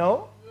already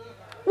know.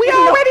 We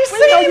already seen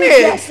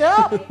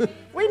it.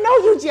 We know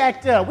you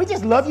jacked up. We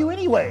just love you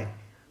anyway.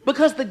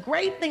 Because the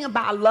great thing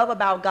I love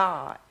about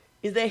God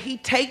is that he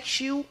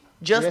takes you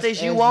just as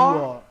you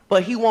are,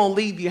 but he won't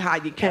leave you how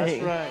you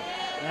came. That's right.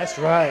 That's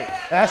right.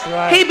 That's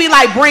right. He'd be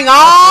like, bring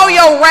all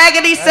your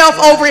raggedy self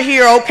over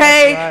here,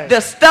 okay? Right. The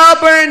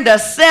stubborn, the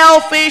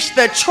selfish,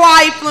 the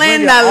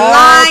trifling, the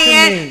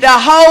lying, the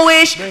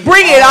hoish.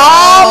 Bring it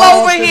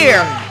all over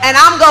here. And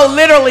I'm going to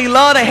literally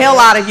love the hell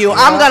out of you.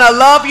 I'm going to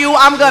love you.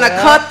 I'm going to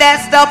cut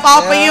that stuff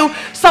off of you.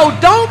 So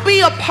don't be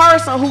a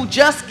person who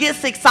just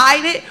gets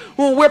excited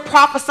when we're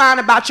prophesying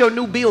about your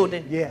new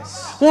building.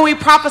 Yes. When we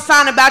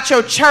prophesying about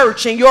your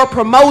church and your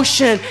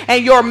promotion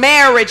and your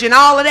marriage and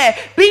all of that.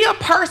 Be a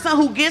person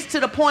who gets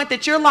to the point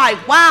that you're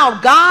like, wow,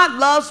 God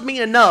loves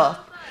me enough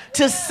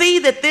to see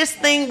that this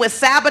thing would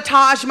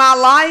sabotage my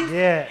life.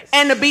 Yes.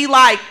 And to be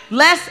like,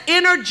 let's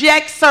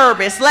interject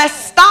service. Let's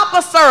stop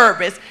a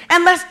service.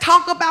 And let's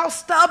talk about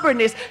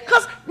stubbornness.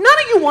 Because none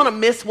of you want to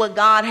miss what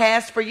God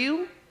has for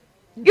you.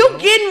 You're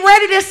getting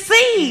ready to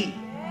see.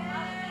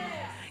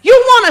 You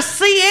want to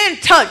see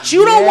and touch.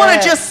 You don't want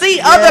to just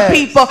see other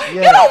people.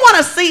 You don't want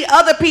to see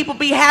other people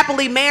be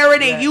happily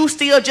married and you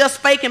still just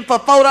faking for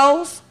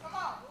photos.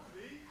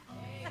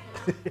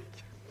 You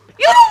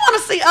don't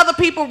want to see other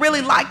people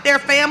really like their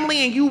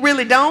family and you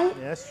really don't.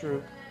 That's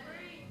true.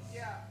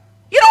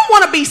 You don't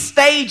want to be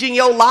staging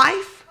your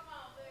life.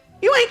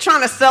 You ain't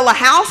trying to sell a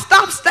house.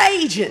 Stop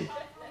staging.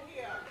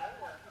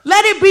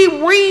 Let it be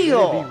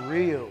real. Let it be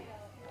real.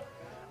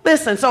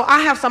 Listen, so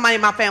I have somebody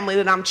in my family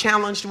that I'm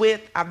challenged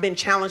with. I've been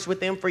challenged with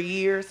them for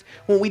years.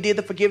 When we did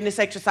the forgiveness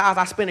exercise,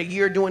 I spent a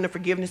year doing the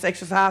forgiveness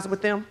exercise with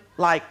them.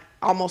 Like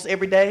almost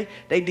every day,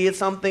 they did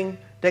something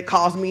that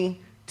caused me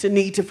to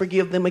need to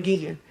forgive them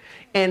again.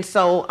 And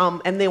so,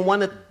 and then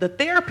one of the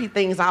therapy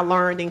things I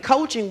learned in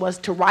coaching was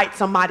to write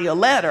somebody a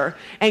letter.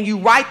 And you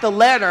write the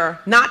letter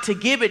not to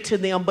give it to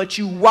them, but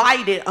you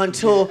write it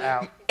until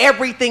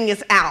everything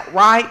is out,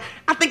 right?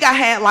 I think I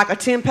had like a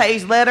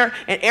 10-page letter,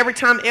 and every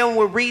time Ellen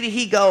would read it,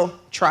 he'd go,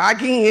 try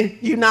again,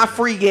 you're not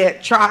free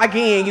yet. Try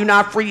again, you're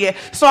not free yet.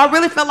 So I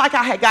really felt like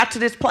I had got to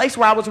this place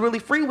where I was really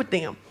free with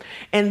them.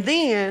 And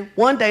then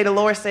one day the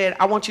Lord said,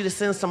 I want you to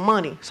send some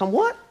money. Some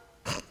what?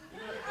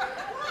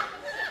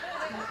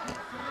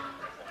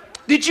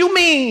 Did you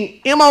mean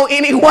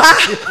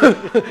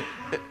M-O-N-E-Y?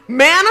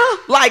 Manna?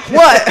 Like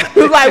what?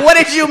 Like, what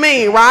did you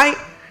mean, right?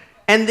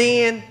 And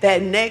then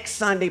that next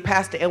Sunday,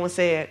 Pastor Edwin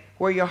said,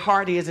 where your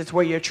heart is, it's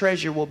where your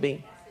treasure will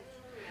be.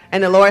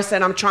 And the Lord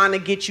said, I'm trying to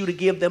get you to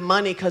give them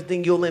money because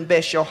then you'll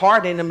invest your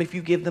heart in them if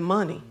you give them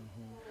money.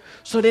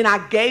 So then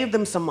I gave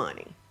them some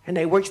money, and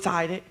they were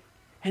excited.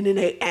 And then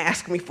they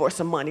asked me for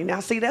some money. Now,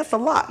 see, that's a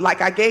lot.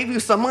 Like, I gave you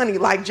some money.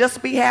 Like,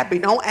 just be happy.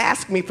 Don't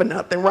ask me for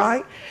nothing,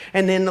 right?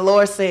 And then the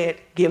Lord said,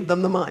 give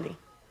them the money.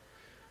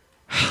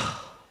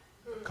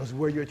 Because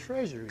where your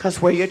treasure is.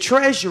 Because where your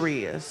treasure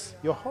is,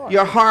 your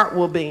heart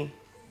will be.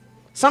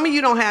 Some of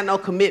you don't have no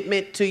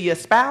commitment to your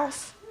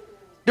spouse.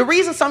 The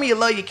reason some of you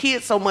love your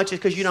kids so much is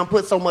because you don't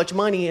put so much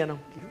money in them.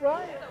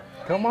 Right.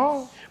 Come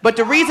on. But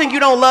the reason you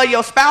don't love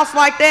your spouse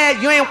like that,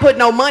 you ain't put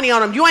no money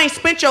on them. You ain't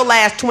spent your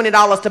last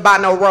 $20 to buy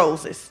no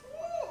roses.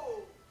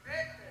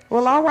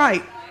 Well, all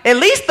right. At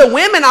least the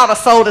women ought to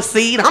sow the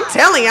seed. I'm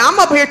telling you, I'm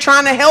up here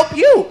trying to help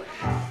you.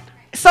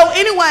 So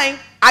anyway,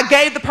 I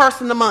gave the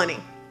person the money.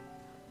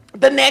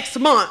 The next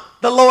month,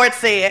 the Lord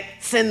said,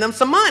 send them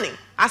some money.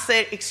 I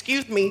said,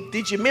 excuse me,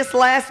 did you miss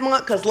last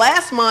month? Because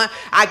last month,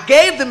 I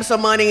gave them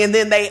some money, and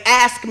then they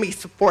asked me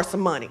for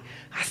some money.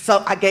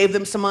 So I gave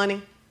them some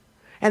money.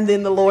 And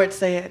then the Lord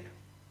said,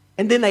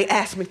 and then they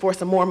asked me for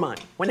some more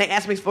money. When they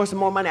asked me for some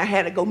more money, I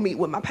had to go meet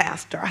with my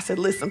pastor. I said,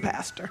 listen,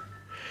 pastor,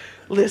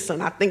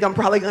 listen, I think I'm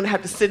probably going to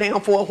have to sit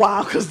down for a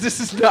while because this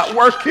is not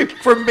working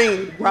for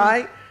me,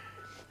 right?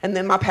 And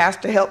then my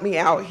pastor helped me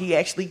out. He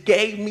actually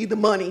gave me the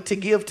money to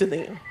give to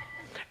them.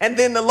 And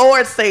then the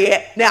Lord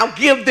said, now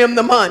give them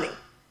the money.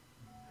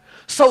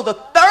 So the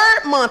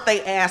third month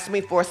they asked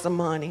me for some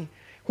money.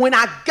 When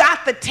I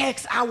got the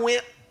text, I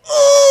went,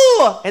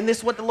 ooh! And this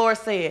is what the Lord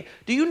said.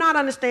 Do you not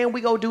understand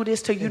we go do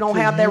this till you don't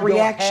have that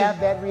reaction? Have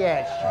that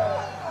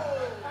reaction.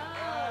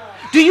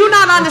 Do you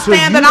not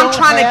understand that I'm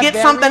trying to get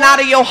something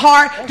out of your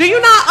heart? Do you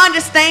not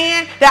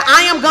understand that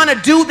I am going to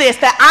do this,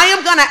 that I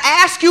am going to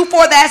ask you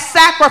for that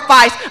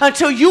sacrifice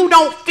until you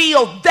don't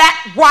feel that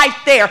right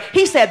there?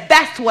 He said,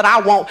 that's what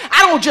I want.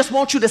 I don't just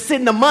want you to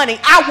send the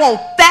money. I want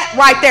that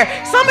right there.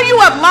 Some of you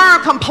have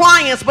learned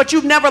compliance, but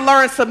you've never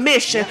learned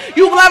submission.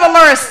 You've never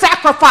learned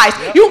sacrifice.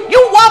 You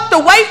walked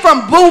away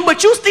from Boo, but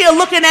you still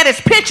looking at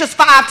his pictures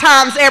 5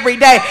 times every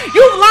day.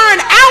 You've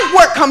learned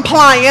outward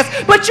compliance,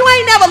 but you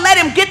ain't never let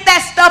him get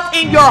that stuff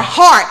in your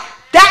heart.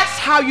 That's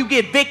how you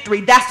get victory.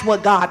 That's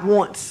what God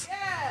wants.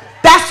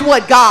 That's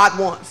what God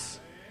wants.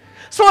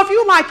 So if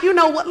you're like, you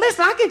know what,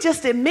 listen, I can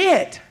just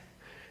admit,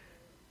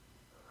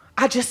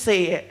 I just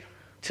said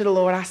to the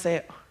Lord, I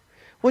said,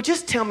 well,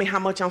 just tell me how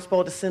much I'm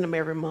supposed to send him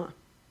every month.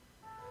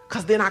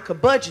 Because then I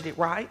could budget it,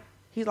 right?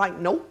 He's like,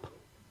 nope.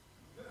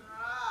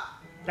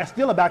 That's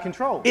still about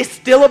control. It's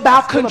still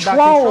about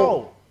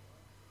control.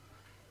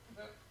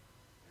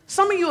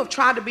 Some of you have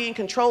tried to be in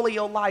control of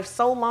your life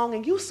so long,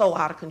 and you're so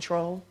out of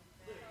control.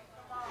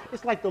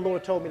 It's like the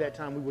Lord told me that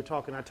time we were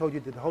talking. I told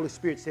you that the Holy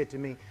Spirit said to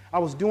me, I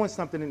was doing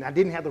something, and I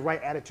didn't have the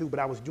right attitude, but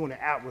I was doing it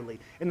outwardly.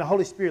 And the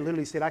Holy Spirit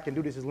literally said, I can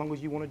do this as long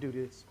as you want to do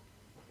this.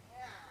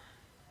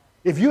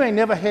 If you ain't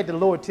never had the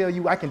Lord tell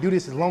you, I can do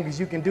this as long as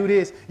you can do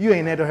this, you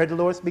ain't never heard the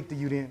Lord speak to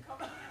you then.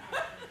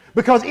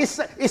 Because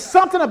it's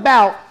something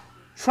about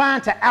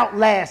trying to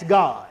outlast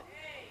God.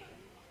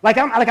 Like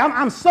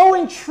I'm so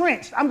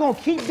entrenched, I'm going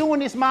to keep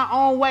doing this my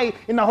own way.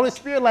 And the Holy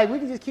Spirit, like, we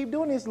can just keep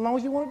doing this as long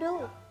as you want to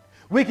do it.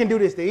 We can do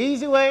this the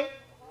easy way.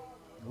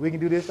 We can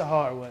do this the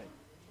hard way.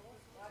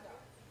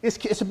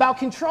 It's about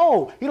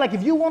control. He's like,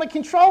 if you want to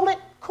control it,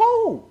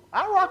 cool.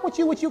 I'll rock with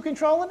you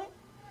controlling it.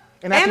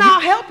 And I'll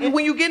help you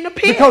when you get in the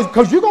pit.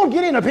 Because you're going to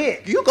get in a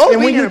pit. You go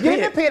and when you get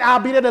in the pit, I'll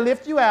be there to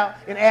lift you out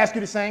and ask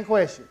you the same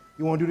question.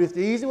 You want to do this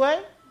the easy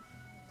way?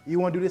 You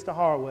want to do this the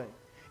hard way?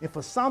 And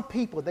for some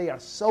people, they are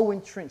so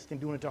entrenched in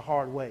doing it the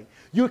hard way.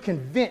 You're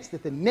convinced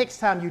that the next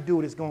time you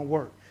do it, it's going to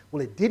work.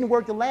 Well, it didn't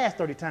work the last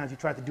 30 times you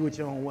tried to do it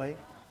your own way.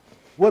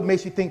 What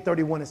makes you think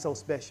 31 is so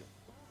special?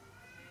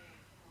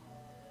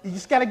 You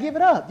just got to give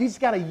it up. You just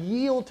got to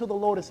yield to the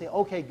Lord and say,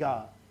 okay,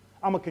 God,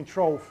 I'm a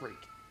control freak.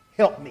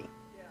 Help me.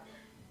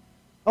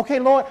 Okay,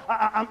 Lord,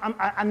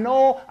 I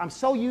know I'm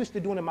so used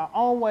to doing it my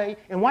own way.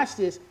 And watch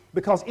this,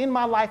 because in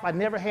my life, I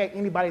never had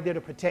anybody there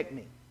to protect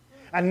me.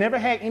 I never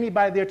had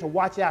anybody there to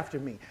watch after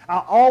me.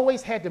 I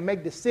always had to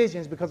make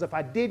decisions because if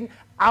I didn't,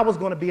 I was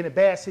going to be in a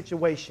bad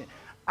situation.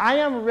 I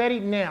am ready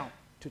now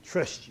to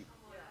trust you.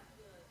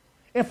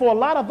 And for a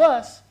lot of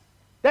us,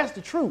 that's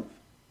the truth.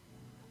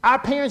 Our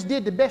parents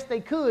did the best they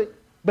could,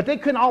 but they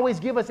couldn't always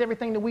give us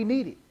everything that we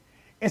needed.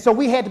 And so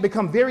we had to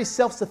become very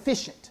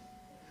self-sufficient.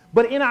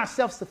 But in our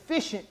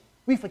self-sufficient,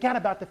 we forgot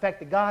about the fact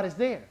that God is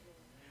there.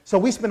 So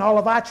we spend all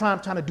of our time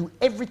trying to do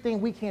everything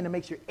we can to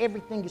make sure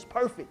everything is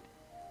perfect.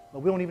 But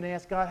we don't even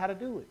ask God how to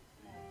do it.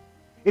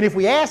 And if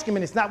we ask him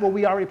and it's not what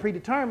we already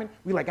predetermined,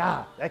 we're like,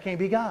 that can't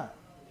be God.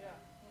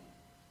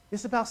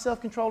 It's about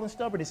self-control and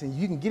stubbornness, and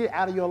you can get it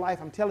out of your life.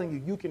 I'm telling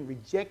you, you can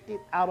reject it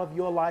out of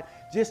your life.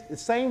 Just the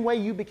same way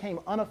you became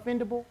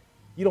unoffendable,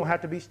 you don't have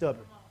to be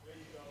stubborn.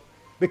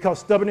 Because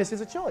stubbornness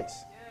is a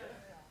choice.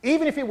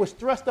 Even if it was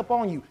thrust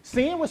upon you.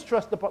 Sin was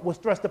thrust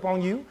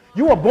upon you.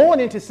 You were born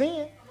into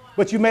sin,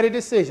 but you made a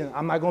decision.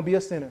 I'm not going to be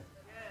a sinner.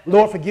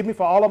 Lord, forgive me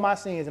for all of my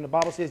sins. And the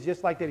Bible says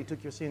just like that, he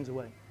took your sins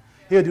away.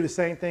 He'll do the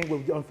same thing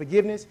with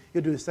unforgiveness.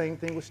 He'll do the same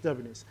thing with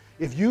stubbornness.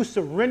 If you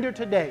surrender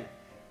today,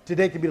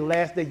 today could be the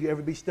last day you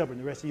ever be stubborn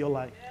the rest of your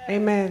life.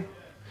 Amen.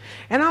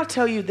 And I'll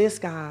tell you this,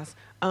 guys.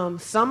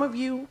 Some of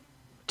you,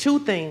 two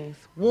things.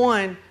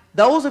 One,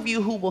 those of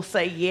you who will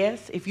say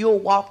yes, if you'll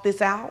walk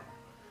this out,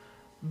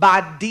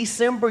 by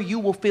December, you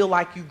will feel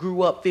like you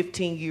grew up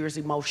 15 years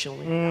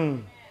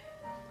emotionally.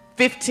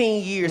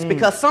 15 years.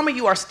 Because some of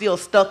you are still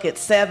stuck at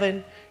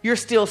 7. You're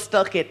still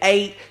stuck at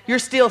 8. You're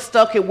still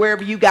stuck at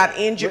wherever you got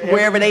injured,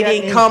 wherever they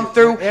didn't come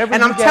through.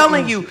 And I'm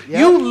telling you,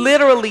 you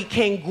literally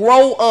can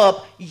grow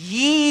up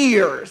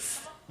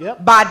years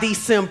by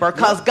December,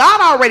 because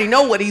God already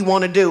know what he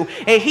want to do.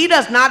 And he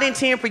does not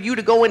intend for you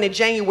to go into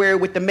January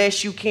with the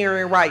mess you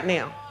carrying right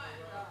now.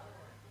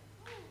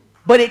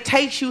 But it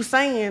takes you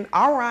saying,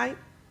 all right,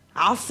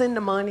 I'll send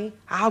the money.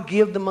 I'll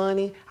give the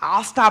money.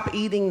 I'll stop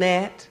eating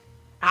that.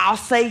 I'll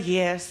say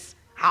yes.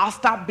 I'll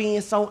stop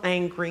being so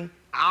angry.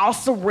 I'll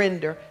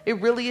surrender.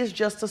 It really is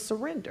just a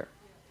surrender.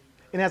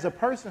 And as a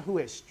person who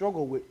has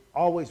struggled with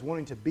always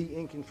wanting to be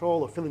in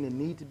control or feeling the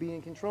need to be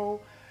in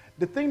control,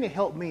 the thing that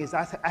helped me is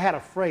I had a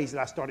phrase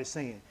that I started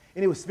saying,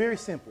 and it was very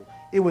simple.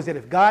 It was that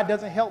if God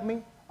doesn't help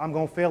me, I'm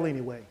going to fail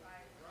anyway.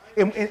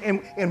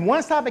 And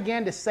once I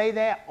began to say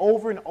that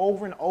over and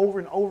over and over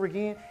and over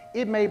again,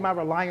 it made my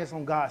reliance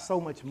on God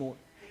so much more.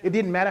 It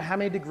didn't matter how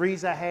many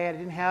degrees I had. It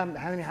didn't have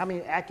how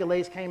many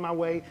accolades came my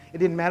way. It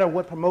didn't matter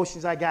what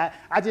promotions I got.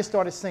 I just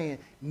started saying,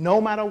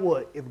 no matter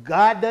what, if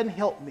God doesn't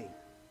help me,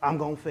 I'm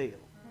going to fail.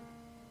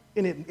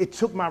 And it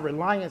took my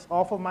reliance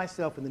off of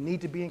myself and the need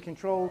to be in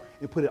control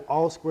and put it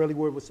all squarely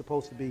where it was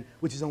supposed to be,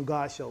 which is on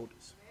God's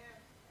shoulders.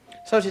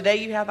 So today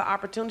you have the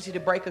opportunity to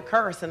break a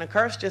curse, and a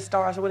curse just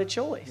starts with a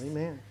choice.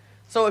 Amen.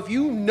 So if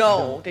you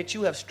know that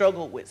you have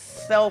struggled with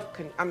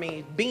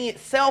being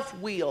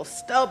self-will,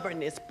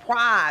 stubbornness,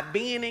 pride,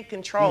 being in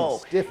control,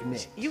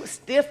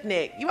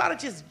 stiff-necked, you ought to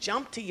just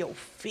jump to your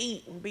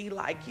feet and be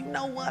like, you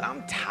know what?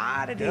 I'm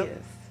tired of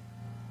this.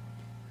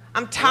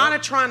 I'm tired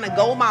of trying to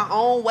go my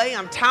own way.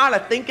 I'm tired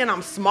of thinking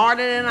I'm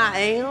smarter than I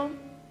am.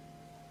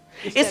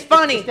 It's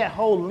funny. It's that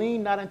whole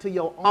lean not into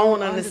your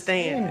own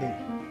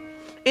understanding.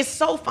 It's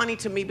so funny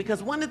to me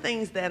because one of the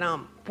things that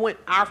when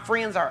our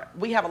friends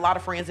we have a lot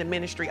of friends in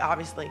ministry,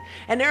 obviously,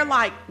 and they're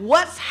like,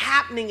 what's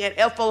happening at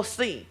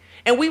FOC?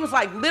 And we was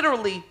like,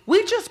 literally,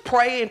 we just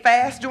pray and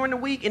fast during the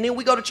week, and then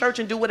we go to church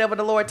and do whatever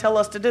the Lord tell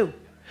us to do.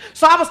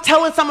 So I was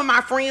telling some of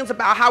my friends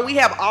about how we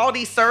have all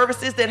these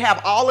services that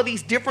have all of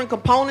these different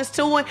components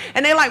to it,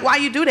 and they're like, why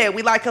you do that?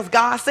 We like, because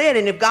God said,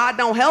 and if God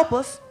don't help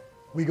us,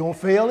 we gonna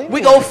fail anyway.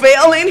 We gonna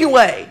fail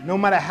anyway. No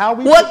matter how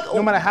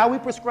we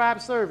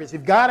prescribe service,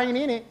 if God ain't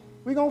in it,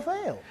 we're going to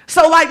fail.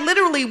 So, like,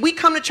 literally, we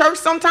come to church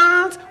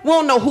sometimes. We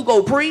don't know who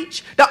go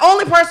preach. The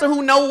only person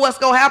who know what's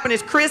going to happen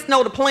is Chris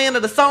know the plan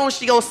of the song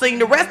she going to sing.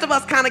 The rest of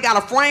us kind of got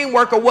a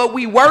framework of what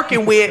we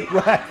working with.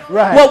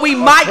 right. What we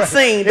might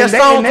sing. They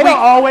don't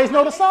always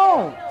know the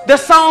song. The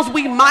songs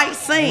we might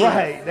sing.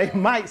 Right. They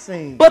might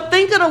sing. But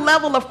think of the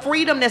level of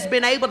freedom that's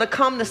been able to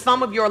come to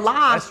some of your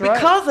lives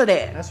because of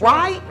that. That's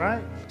right?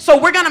 Right.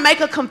 So we're going to make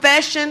a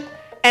confession.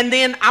 And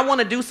then I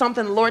want to do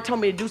something. The Lord told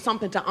me to do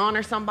something to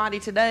honor somebody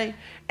today.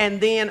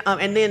 And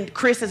then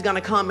Chris is going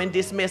to come and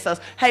dismiss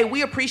us. Hey,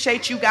 we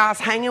appreciate you guys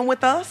hanging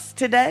with us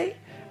today.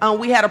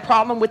 We had a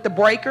problem with the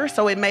breaker,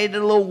 so it made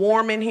it a little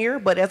warm in here.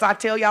 But as I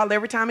tell y'all,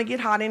 every time it get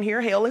hot in here,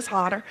 hell is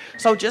hotter.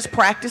 So just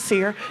practice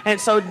here. And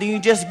so you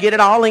just get it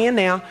all in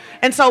now.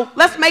 And so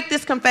let's make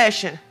this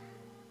confession.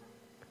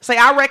 Say,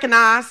 I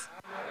recognize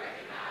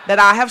that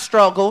I have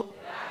struggled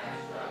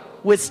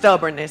with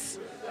stubbornness.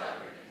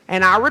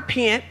 And I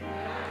repent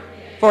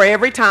for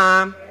every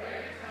time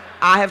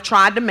I have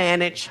tried to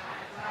manage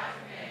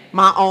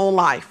my own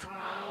life.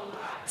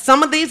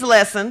 Some of these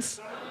lessons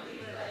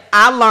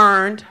I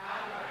learned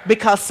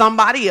because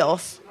somebody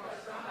else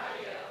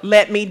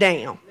let me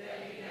down.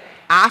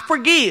 I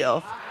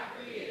forgive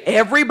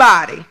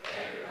everybody,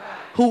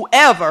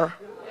 whoever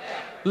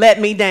let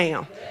me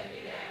down.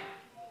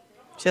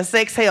 Just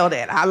exhale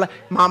that.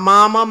 My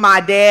mama,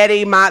 my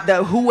daddy,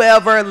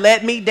 whoever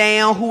let me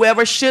down,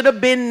 whoever should have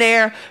been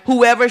there,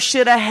 whoever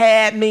should have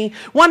had me.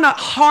 One of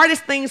the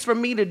hardest things for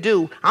me to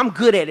do, I'm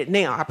good at it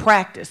now, I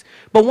practice.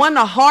 But one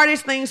of the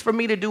hardest things for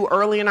me to do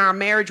early in our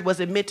marriage was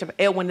admit to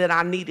Edwin that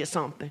I needed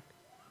something.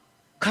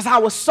 Because I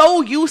was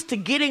so used to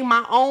getting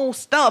my own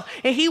stuff.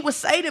 And he would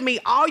say to me,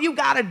 all you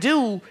got to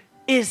do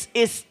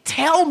is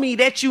tell me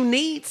that you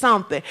need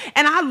something.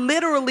 And I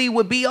literally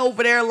would be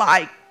over there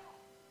like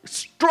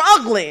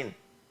struggling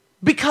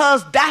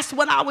because that's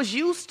what I was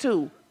used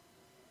to.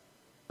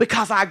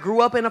 Because I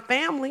grew up in a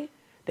family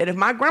that if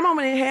my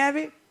grandmama didn't have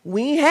it,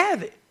 we ain't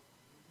have it.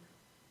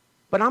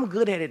 But I'm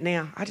good at it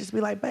now. I just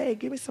be like, babe,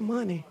 give me some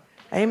money.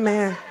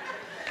 Amen.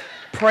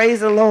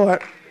 Praise the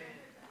Lord.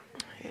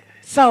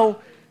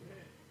 So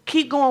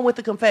keep going with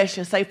the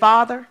confession. Say,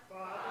 Father,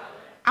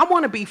 I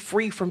want to be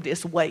free from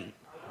this weight.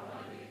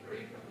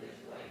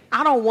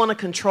 I don't want to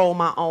control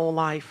my own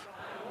life.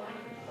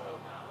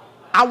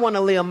 I want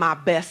to live my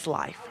best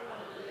life.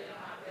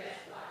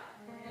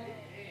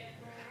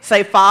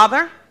 Say,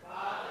 Father,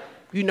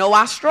 you know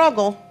I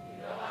struggle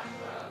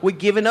with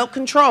giving up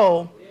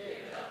control.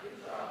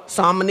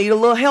 So I'm going to need a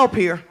little help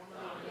here.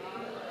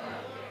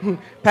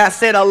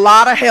 Pastor said a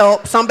lot of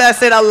help. Somebody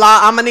said a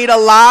lot. I'm going to need a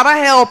lot of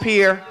help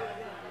here.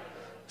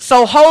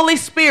 So Holy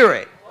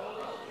Spirit,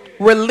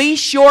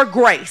 release your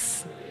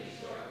grace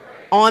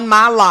on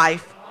my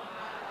life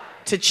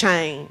to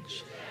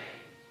change.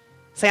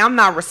 Say, I'm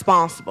not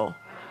responsible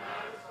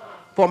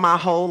for my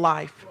whole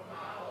life.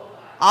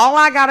 All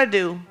I got to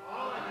do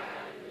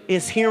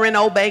is hear and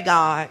obey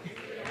God,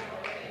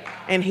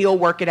 and he'll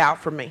work it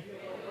out for me.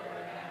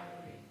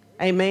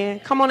 Amen.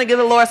 Come on and give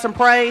the Lord some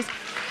praise.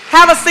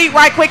 Have a seat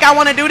right quick. I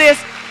want to do this.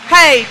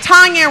 Hey,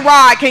 Tanya and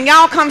Rod, can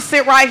y'all come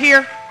sit right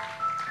here?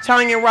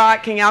 Tanya and Rod,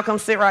 can y'all come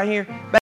sit right here?